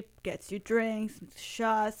 everybody gets you drinks,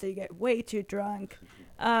 shots, so you get way too drunk.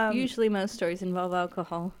 Usually most stories involve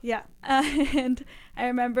alcohol. Yeah. And I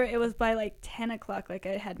remember it was by like 10 o'clock. Like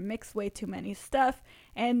I had mixed way too many stuff.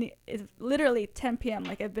 And it's literally 10 p.m.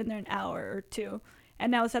 Like I've been there an hour or two.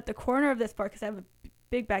 And I was at the corner of this bar because I have a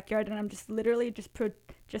big backyard. And I'm just literally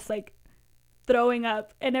just like throwing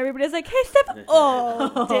up. And everybody's like, hey, Steph.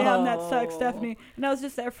 Oh, damn, that sucks, Stephanie. And I was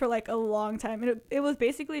just there for like a long time. And it was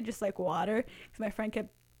basically just like water. Because my friend kept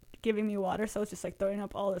giving me water. So I was just like throwing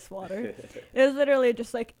up all this water. It was literally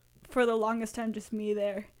just like for the longest time just me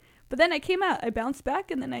there. But then I came out, I bounced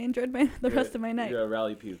back, and then I enjoyed the rest of my night. Yeah,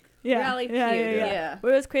 rally puke. Yeah, Rally yeah, puke, yeah. yeah.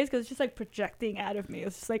 But it was crazy because it's just like projecting out of me. It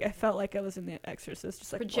was just like I felt like I was in The Exorcist,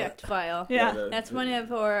 just like Projectile. Yeah. That's one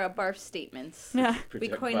of our barf statements. Yeah, We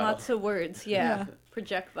coin lots of words. Yeah. Yeah.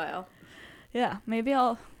 Projectile. yeah. Maybe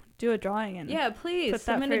I'll do a drawing and Yeah, please. put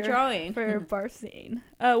that Submit for a your- drawing. for your barf scene.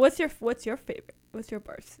 What's your favorite? What's your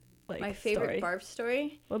barf like? My favorite story? barf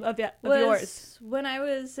story Well, of was yours. when I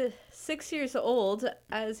was 6 years old.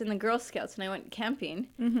 I was in the Girl Scouts and I went camping.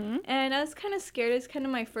 Mm-hmm. And I was kind of scared. It was kind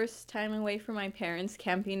of my first time away from my parents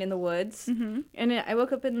camping in the woods. Mm-hmm. And I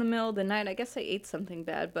woke up in the middle of the night. I guess I ate something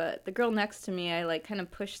bad, but the girl next to me, I like kind of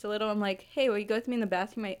pushed a little. I'm like, hey, will you go with me in the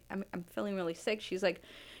bathroom? I'm feeling really sick. She's like,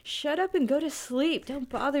 shut up and go to sleep. Don't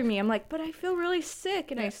bother me. I'm like, but I feel really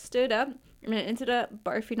sick. And I stood up and it ended up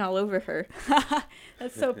barfing all over her.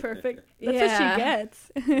 That's so perfect. That's Yeah. what she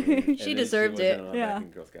gets. And She then deserved wasn't it. allowed Yeah. back in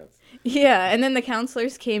Girl Scouts. Yeah, and then the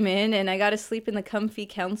counselors came in, and I got to sleep in the comfy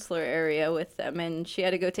counselor area with them, and she had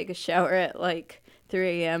to go take a shower at like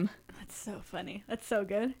 3 a.m. That's so funny. That's so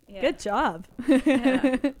good. Yeah. Good job.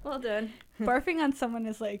 Yeah. Well done. Barfing on someone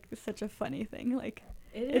is like such a funny thing. Like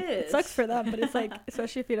It it is. sucks for them, but it's like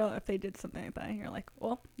especially if they did something like that, you're like,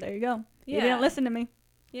 well, there you go. You Yeah. didn't listen to me.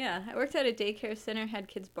 Yeah, I worked at a daycare center, had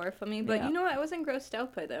kids barf on me, but Yeah. you know what? I wasn't grossed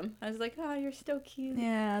out by them. I was like, oh, you're so cute.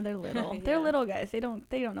 Yeah, they're little. They're Yeah. little guys. They don't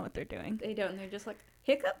know what they're doing. They don't. They're just like,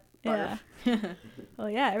 hiccup, Yeah. barf. Well,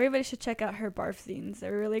 yeah, everybody should check out her barf zines.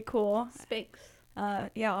 They're really cool. Spanx.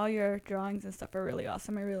 Yeah, all your drawings and stuff are really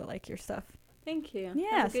awesome. I really like your stuff. Thank you.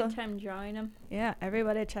 Yeah, Had a good so- time drawing them. Yeah,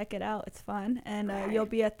 everybody check it out. It's fun. And you'll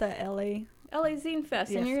be at the LA LA Zine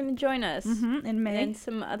Fest, Yes. and you're going to join us. in May. And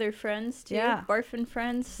some other friends, too. Yeah. Barf and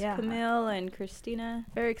friends. Yeah. Camille and Christina.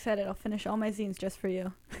 Very excited. I'll finish all my zines just for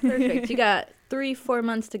you. Perfect. You got 3-4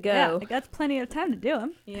 months to Yeah, go. like, that's plenty of time to do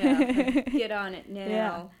them. Yeah. Get on it now.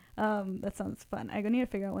 Yeah. That sounds fun. I need to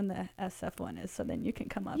figure out when the SF one is, so then you can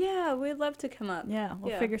come up. Yeah, we'd love to come up. Yeah,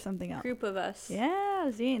 we'll Yeah. figure something out. Group of us. Yeah,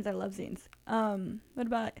 zines. I love zines.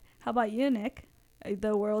 How about you, Nick?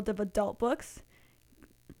 The world of adult books.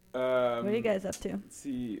 What are you guys up to? Let's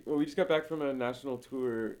see. Well, we just got back from a national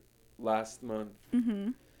tour last month. Mm-hmm.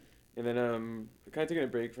 And then we're kind of taking a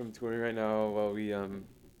break from touring right now while we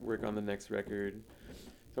work on the next record.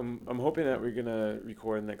 So I'm hoping that we're gonna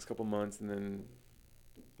record in the next couple months, and then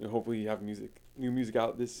hopefully have new music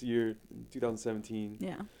out this year, in 2017.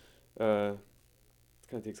 Yeah. It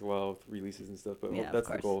kind of takes a while with releases and stuff, but Yeah, of that's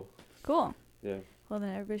the course. goal. Cool. Yeah. Well, then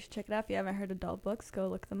everybody should check it out. If you haven't heard adult books, go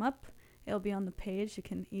look them up. It'll be on the page. You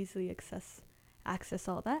can easily access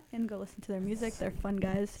all that and go listen to their music. They're fun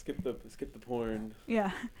guys. Skip the porn.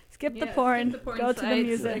 Yeah. Skip the Yeah, porn. skip the porn Go to the sites.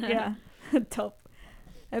 music. Yeah. Dope.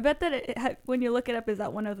 I bet that when you look it up, is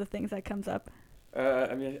that one of the things that comes up?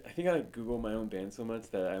 I mean, I think I like Google my own band so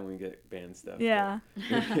much that I only get band stuff. Yeah.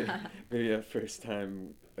 Maybe a first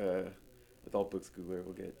time adult books Googler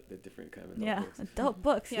will get a different kind of adult Yeah, books. adult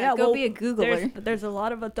books. Yeah, go be a There's, Googler. there's a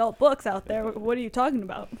lot of adult books out there. What are you talking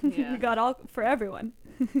about? Yeah. We got all for everyone.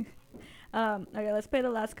 Okay, let's play the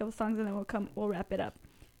last couple songs and then we'll wrap it up.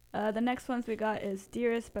 The next ones we got is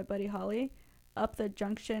Dearest by Buddy Holly, Up the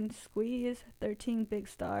Junction, Squeeze, 13 Big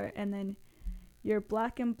Star, and then You're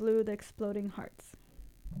Black and Blue, The Exploding Hearts.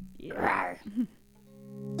 Yeah.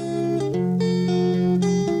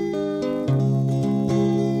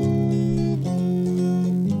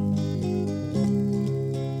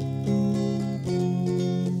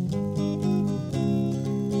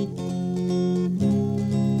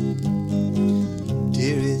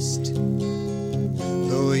 Dearest,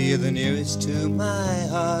 though you're the nearest to my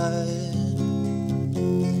heart,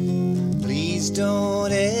 please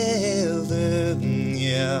don't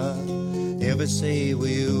ever say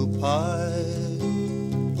we'll part.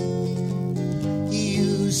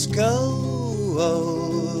 You scold,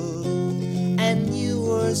 and you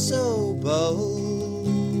were so bold.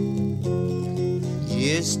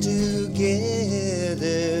 Yes, together,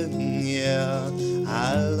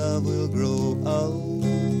 our love will grow old.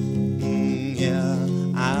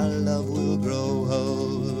 Our love will grow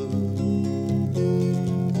old.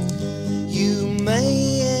 You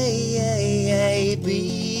may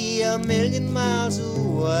be a million miles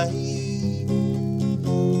away.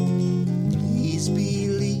 Please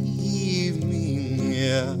believe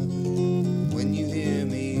me, when you hear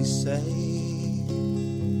me say,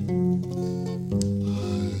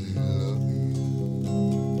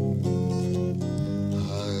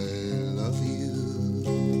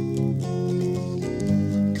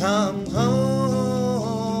 come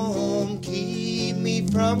home, keep me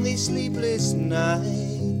from these sleepless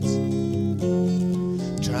nights.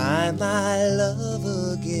 Try my love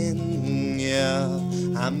again,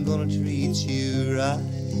 I'm gonna treat you right.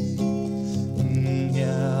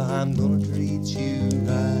 I'm gonna treat you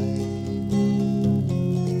right.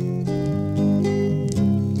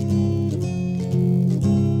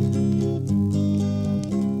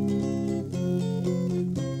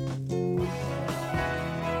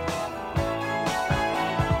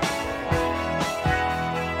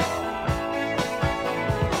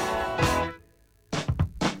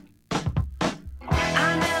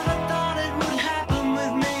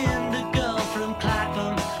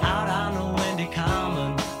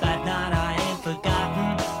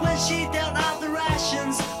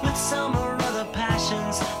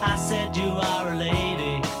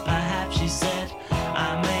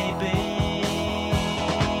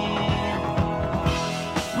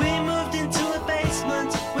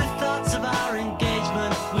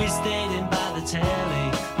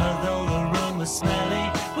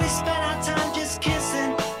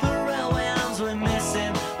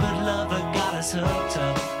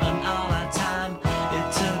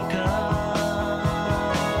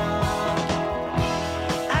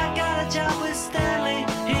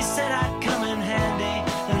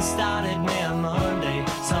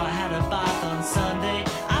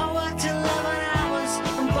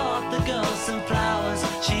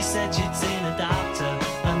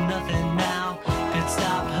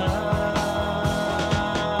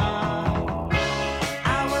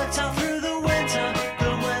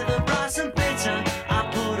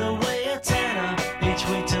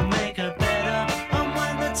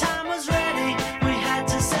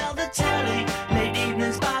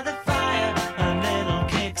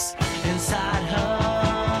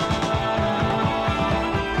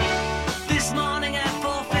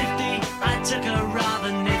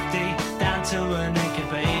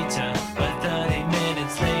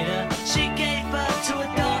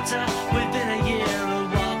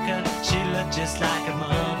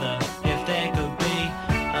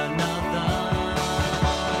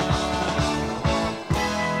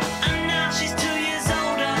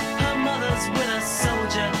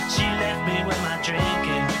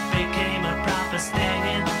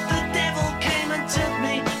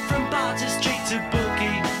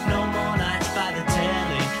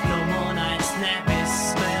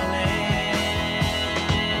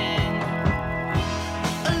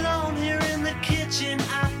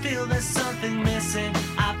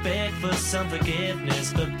 Some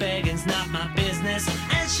forgiveness, but begging's not my business.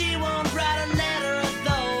 And she won't write a letter,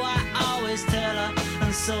 though I always tell her.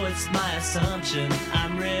 And so it's my assumption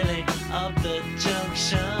I'm really up the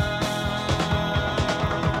junction.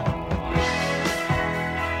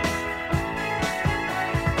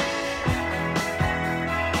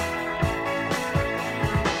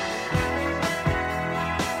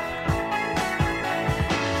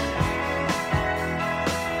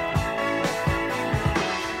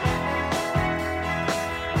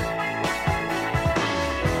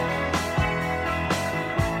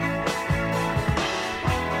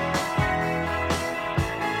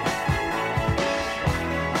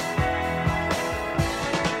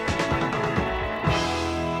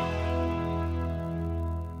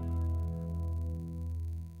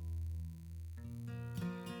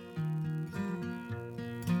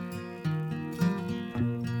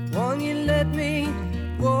 let me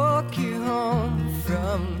walk you home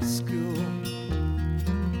from school?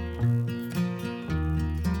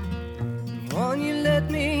 Won't you let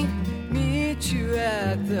me meet you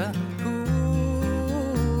at the pool?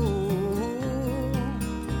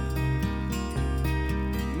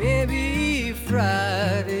 Maybe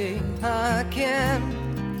Friday I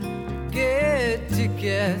can get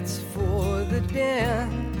tickets for the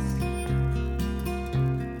dance.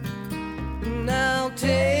 And I'll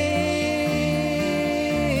take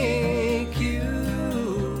you.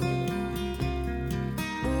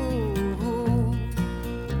 Ooh.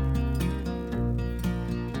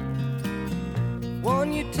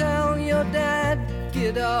 Won't you tell your dad,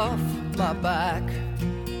 get off my back?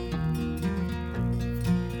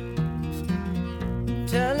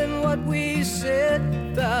 Tell him what we said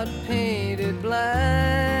about painted black.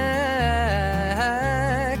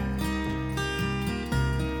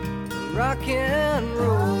 Rock and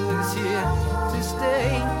roll is here to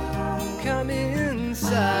stay. Come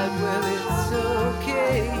inside, well, it's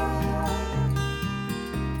okay.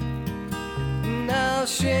 And I'll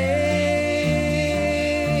shake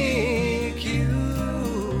you.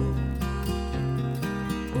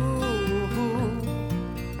 Ooh.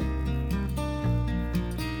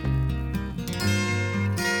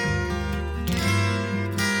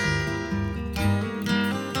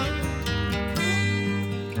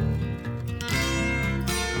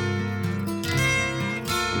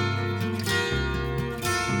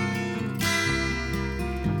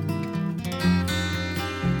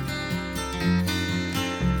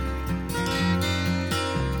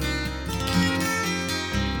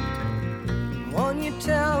 Won't you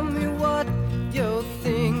tell me what you're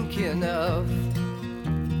thinking of?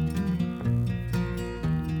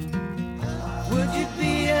 Would you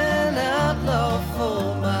be an outlaw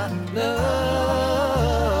for my love?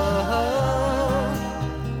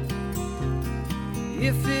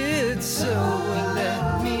 If it's so, well,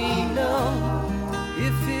 let me know.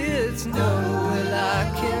 If it's no, well,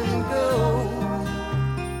 I can go.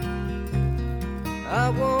 I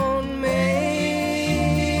won't make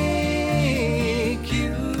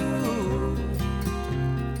you.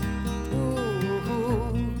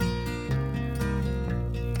 Ooh.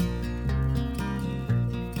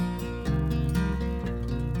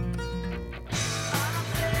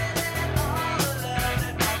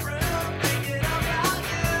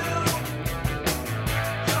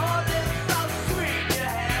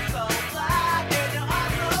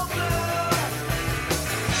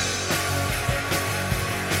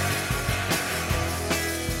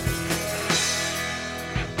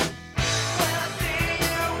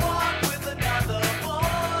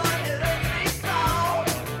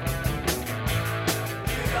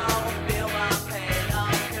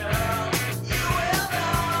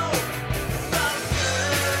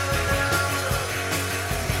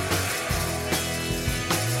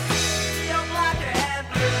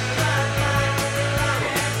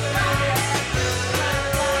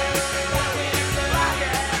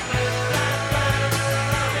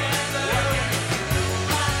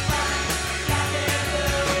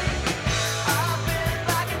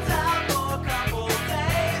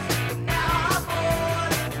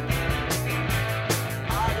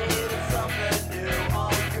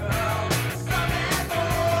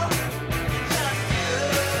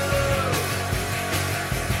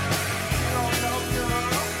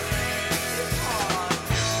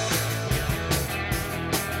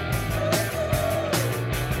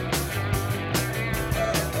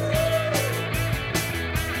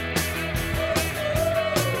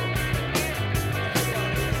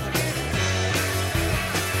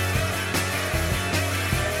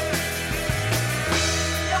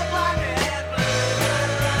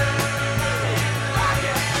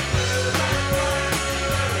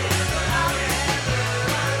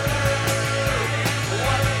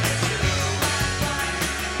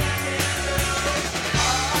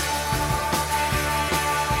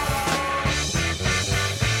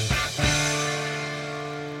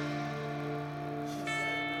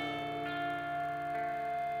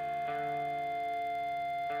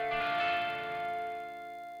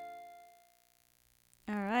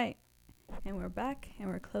 All right. And we're back and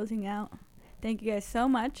we're closing out. Thank you guys so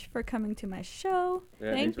much for coming to my show.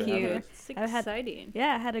 Yeah, Thank thanks for having you. us. It's I've had- exciting.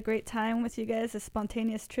 Yeah, I had a great time with you guys, a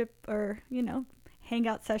spontaneous trip or,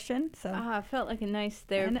 hangout session. So, I felt like a nice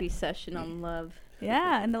therapy session on love.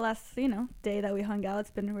 yeah, and the last, day that we hung out,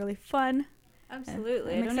 it's been really fun.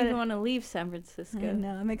 Absolutely. I'm I don't excited. even want to leave San Francisco. I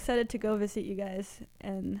know. I'm excited to go visit you guys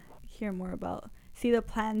and hear more see the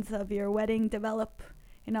plans of your wedding develop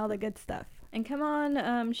and all the good stuff. And come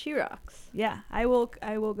on, She Rocks. Yeah, I will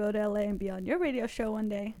go to LA and be on your radio show one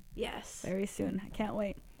day. Yes. Very soon. I can't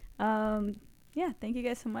wait. Yeah, thank you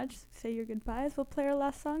guys so much. Say your goodbyes. We'll play our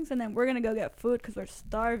last songs, and then we're going to go get food because we're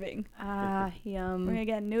starving. Ah, yum. We're going to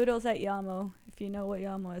get noodles at Yamo. If you know what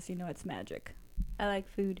Yamo is, you know it's magic. I like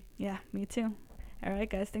food. Yeah, me too. All right,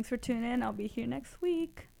 guys. Thanks for tuning in. I'll be here next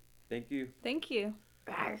week. Thank you. Thank you.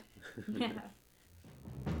 Yeah.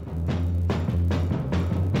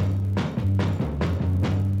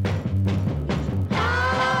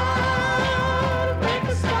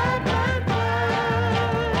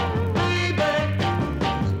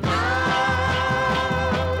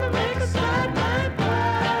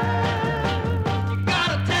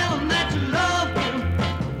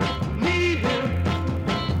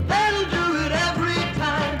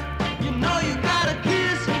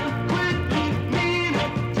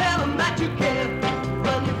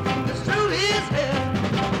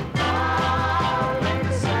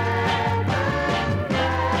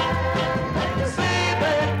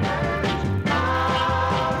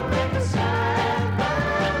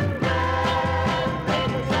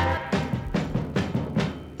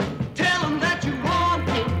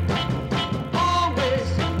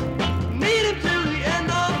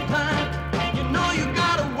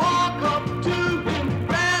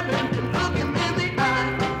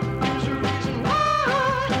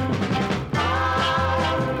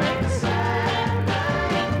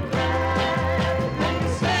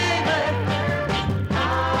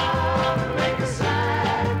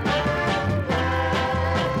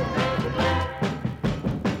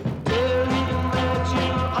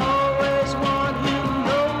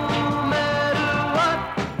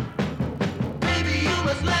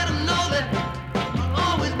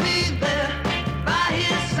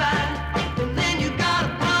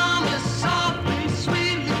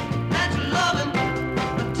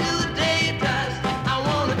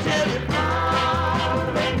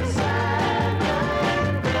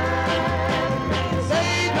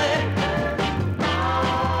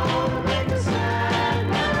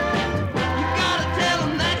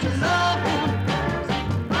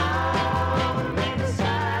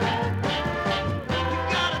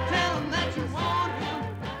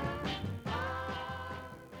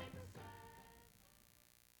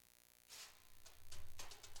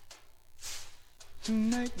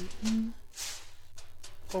 Tonight with you,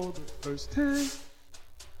 for the first time,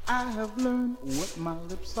 I have learned what my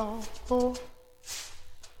lips are for.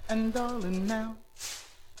 And darling, now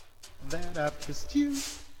that I've kissed you,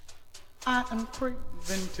 I am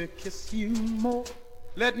craving to kiss you more.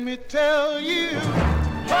 Let me tell you,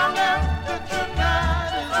 long after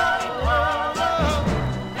tonight is over,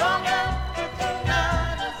 long after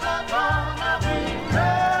tonight is gonna be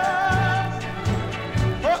yours.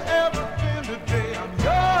 Forever and a day I'm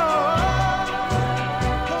yours.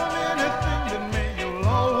 Come anything that may, you'll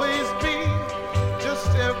always be just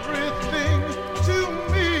everything to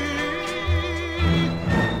me.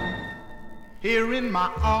 Here in my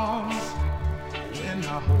arms, when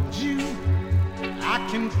I hold you, I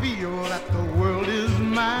can feel that the world is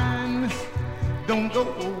mine. Don't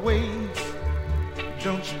go away,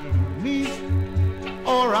 don't you leave me,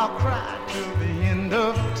 or I'll cry till the end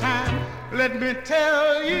of time. Let me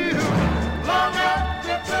tell you, long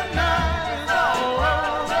after tonight is all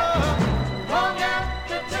over, long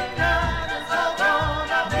after tonight is all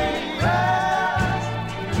gonna be yours.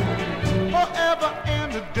 Forever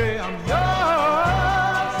and a day I'm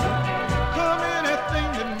yours. Come anything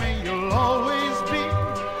that may, you'll always be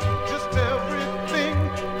just everything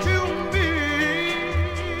to me.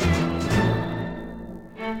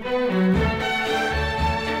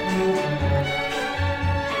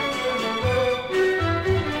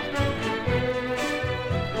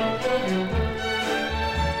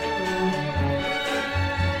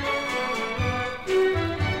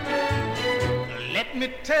 Let me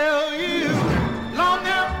tell you,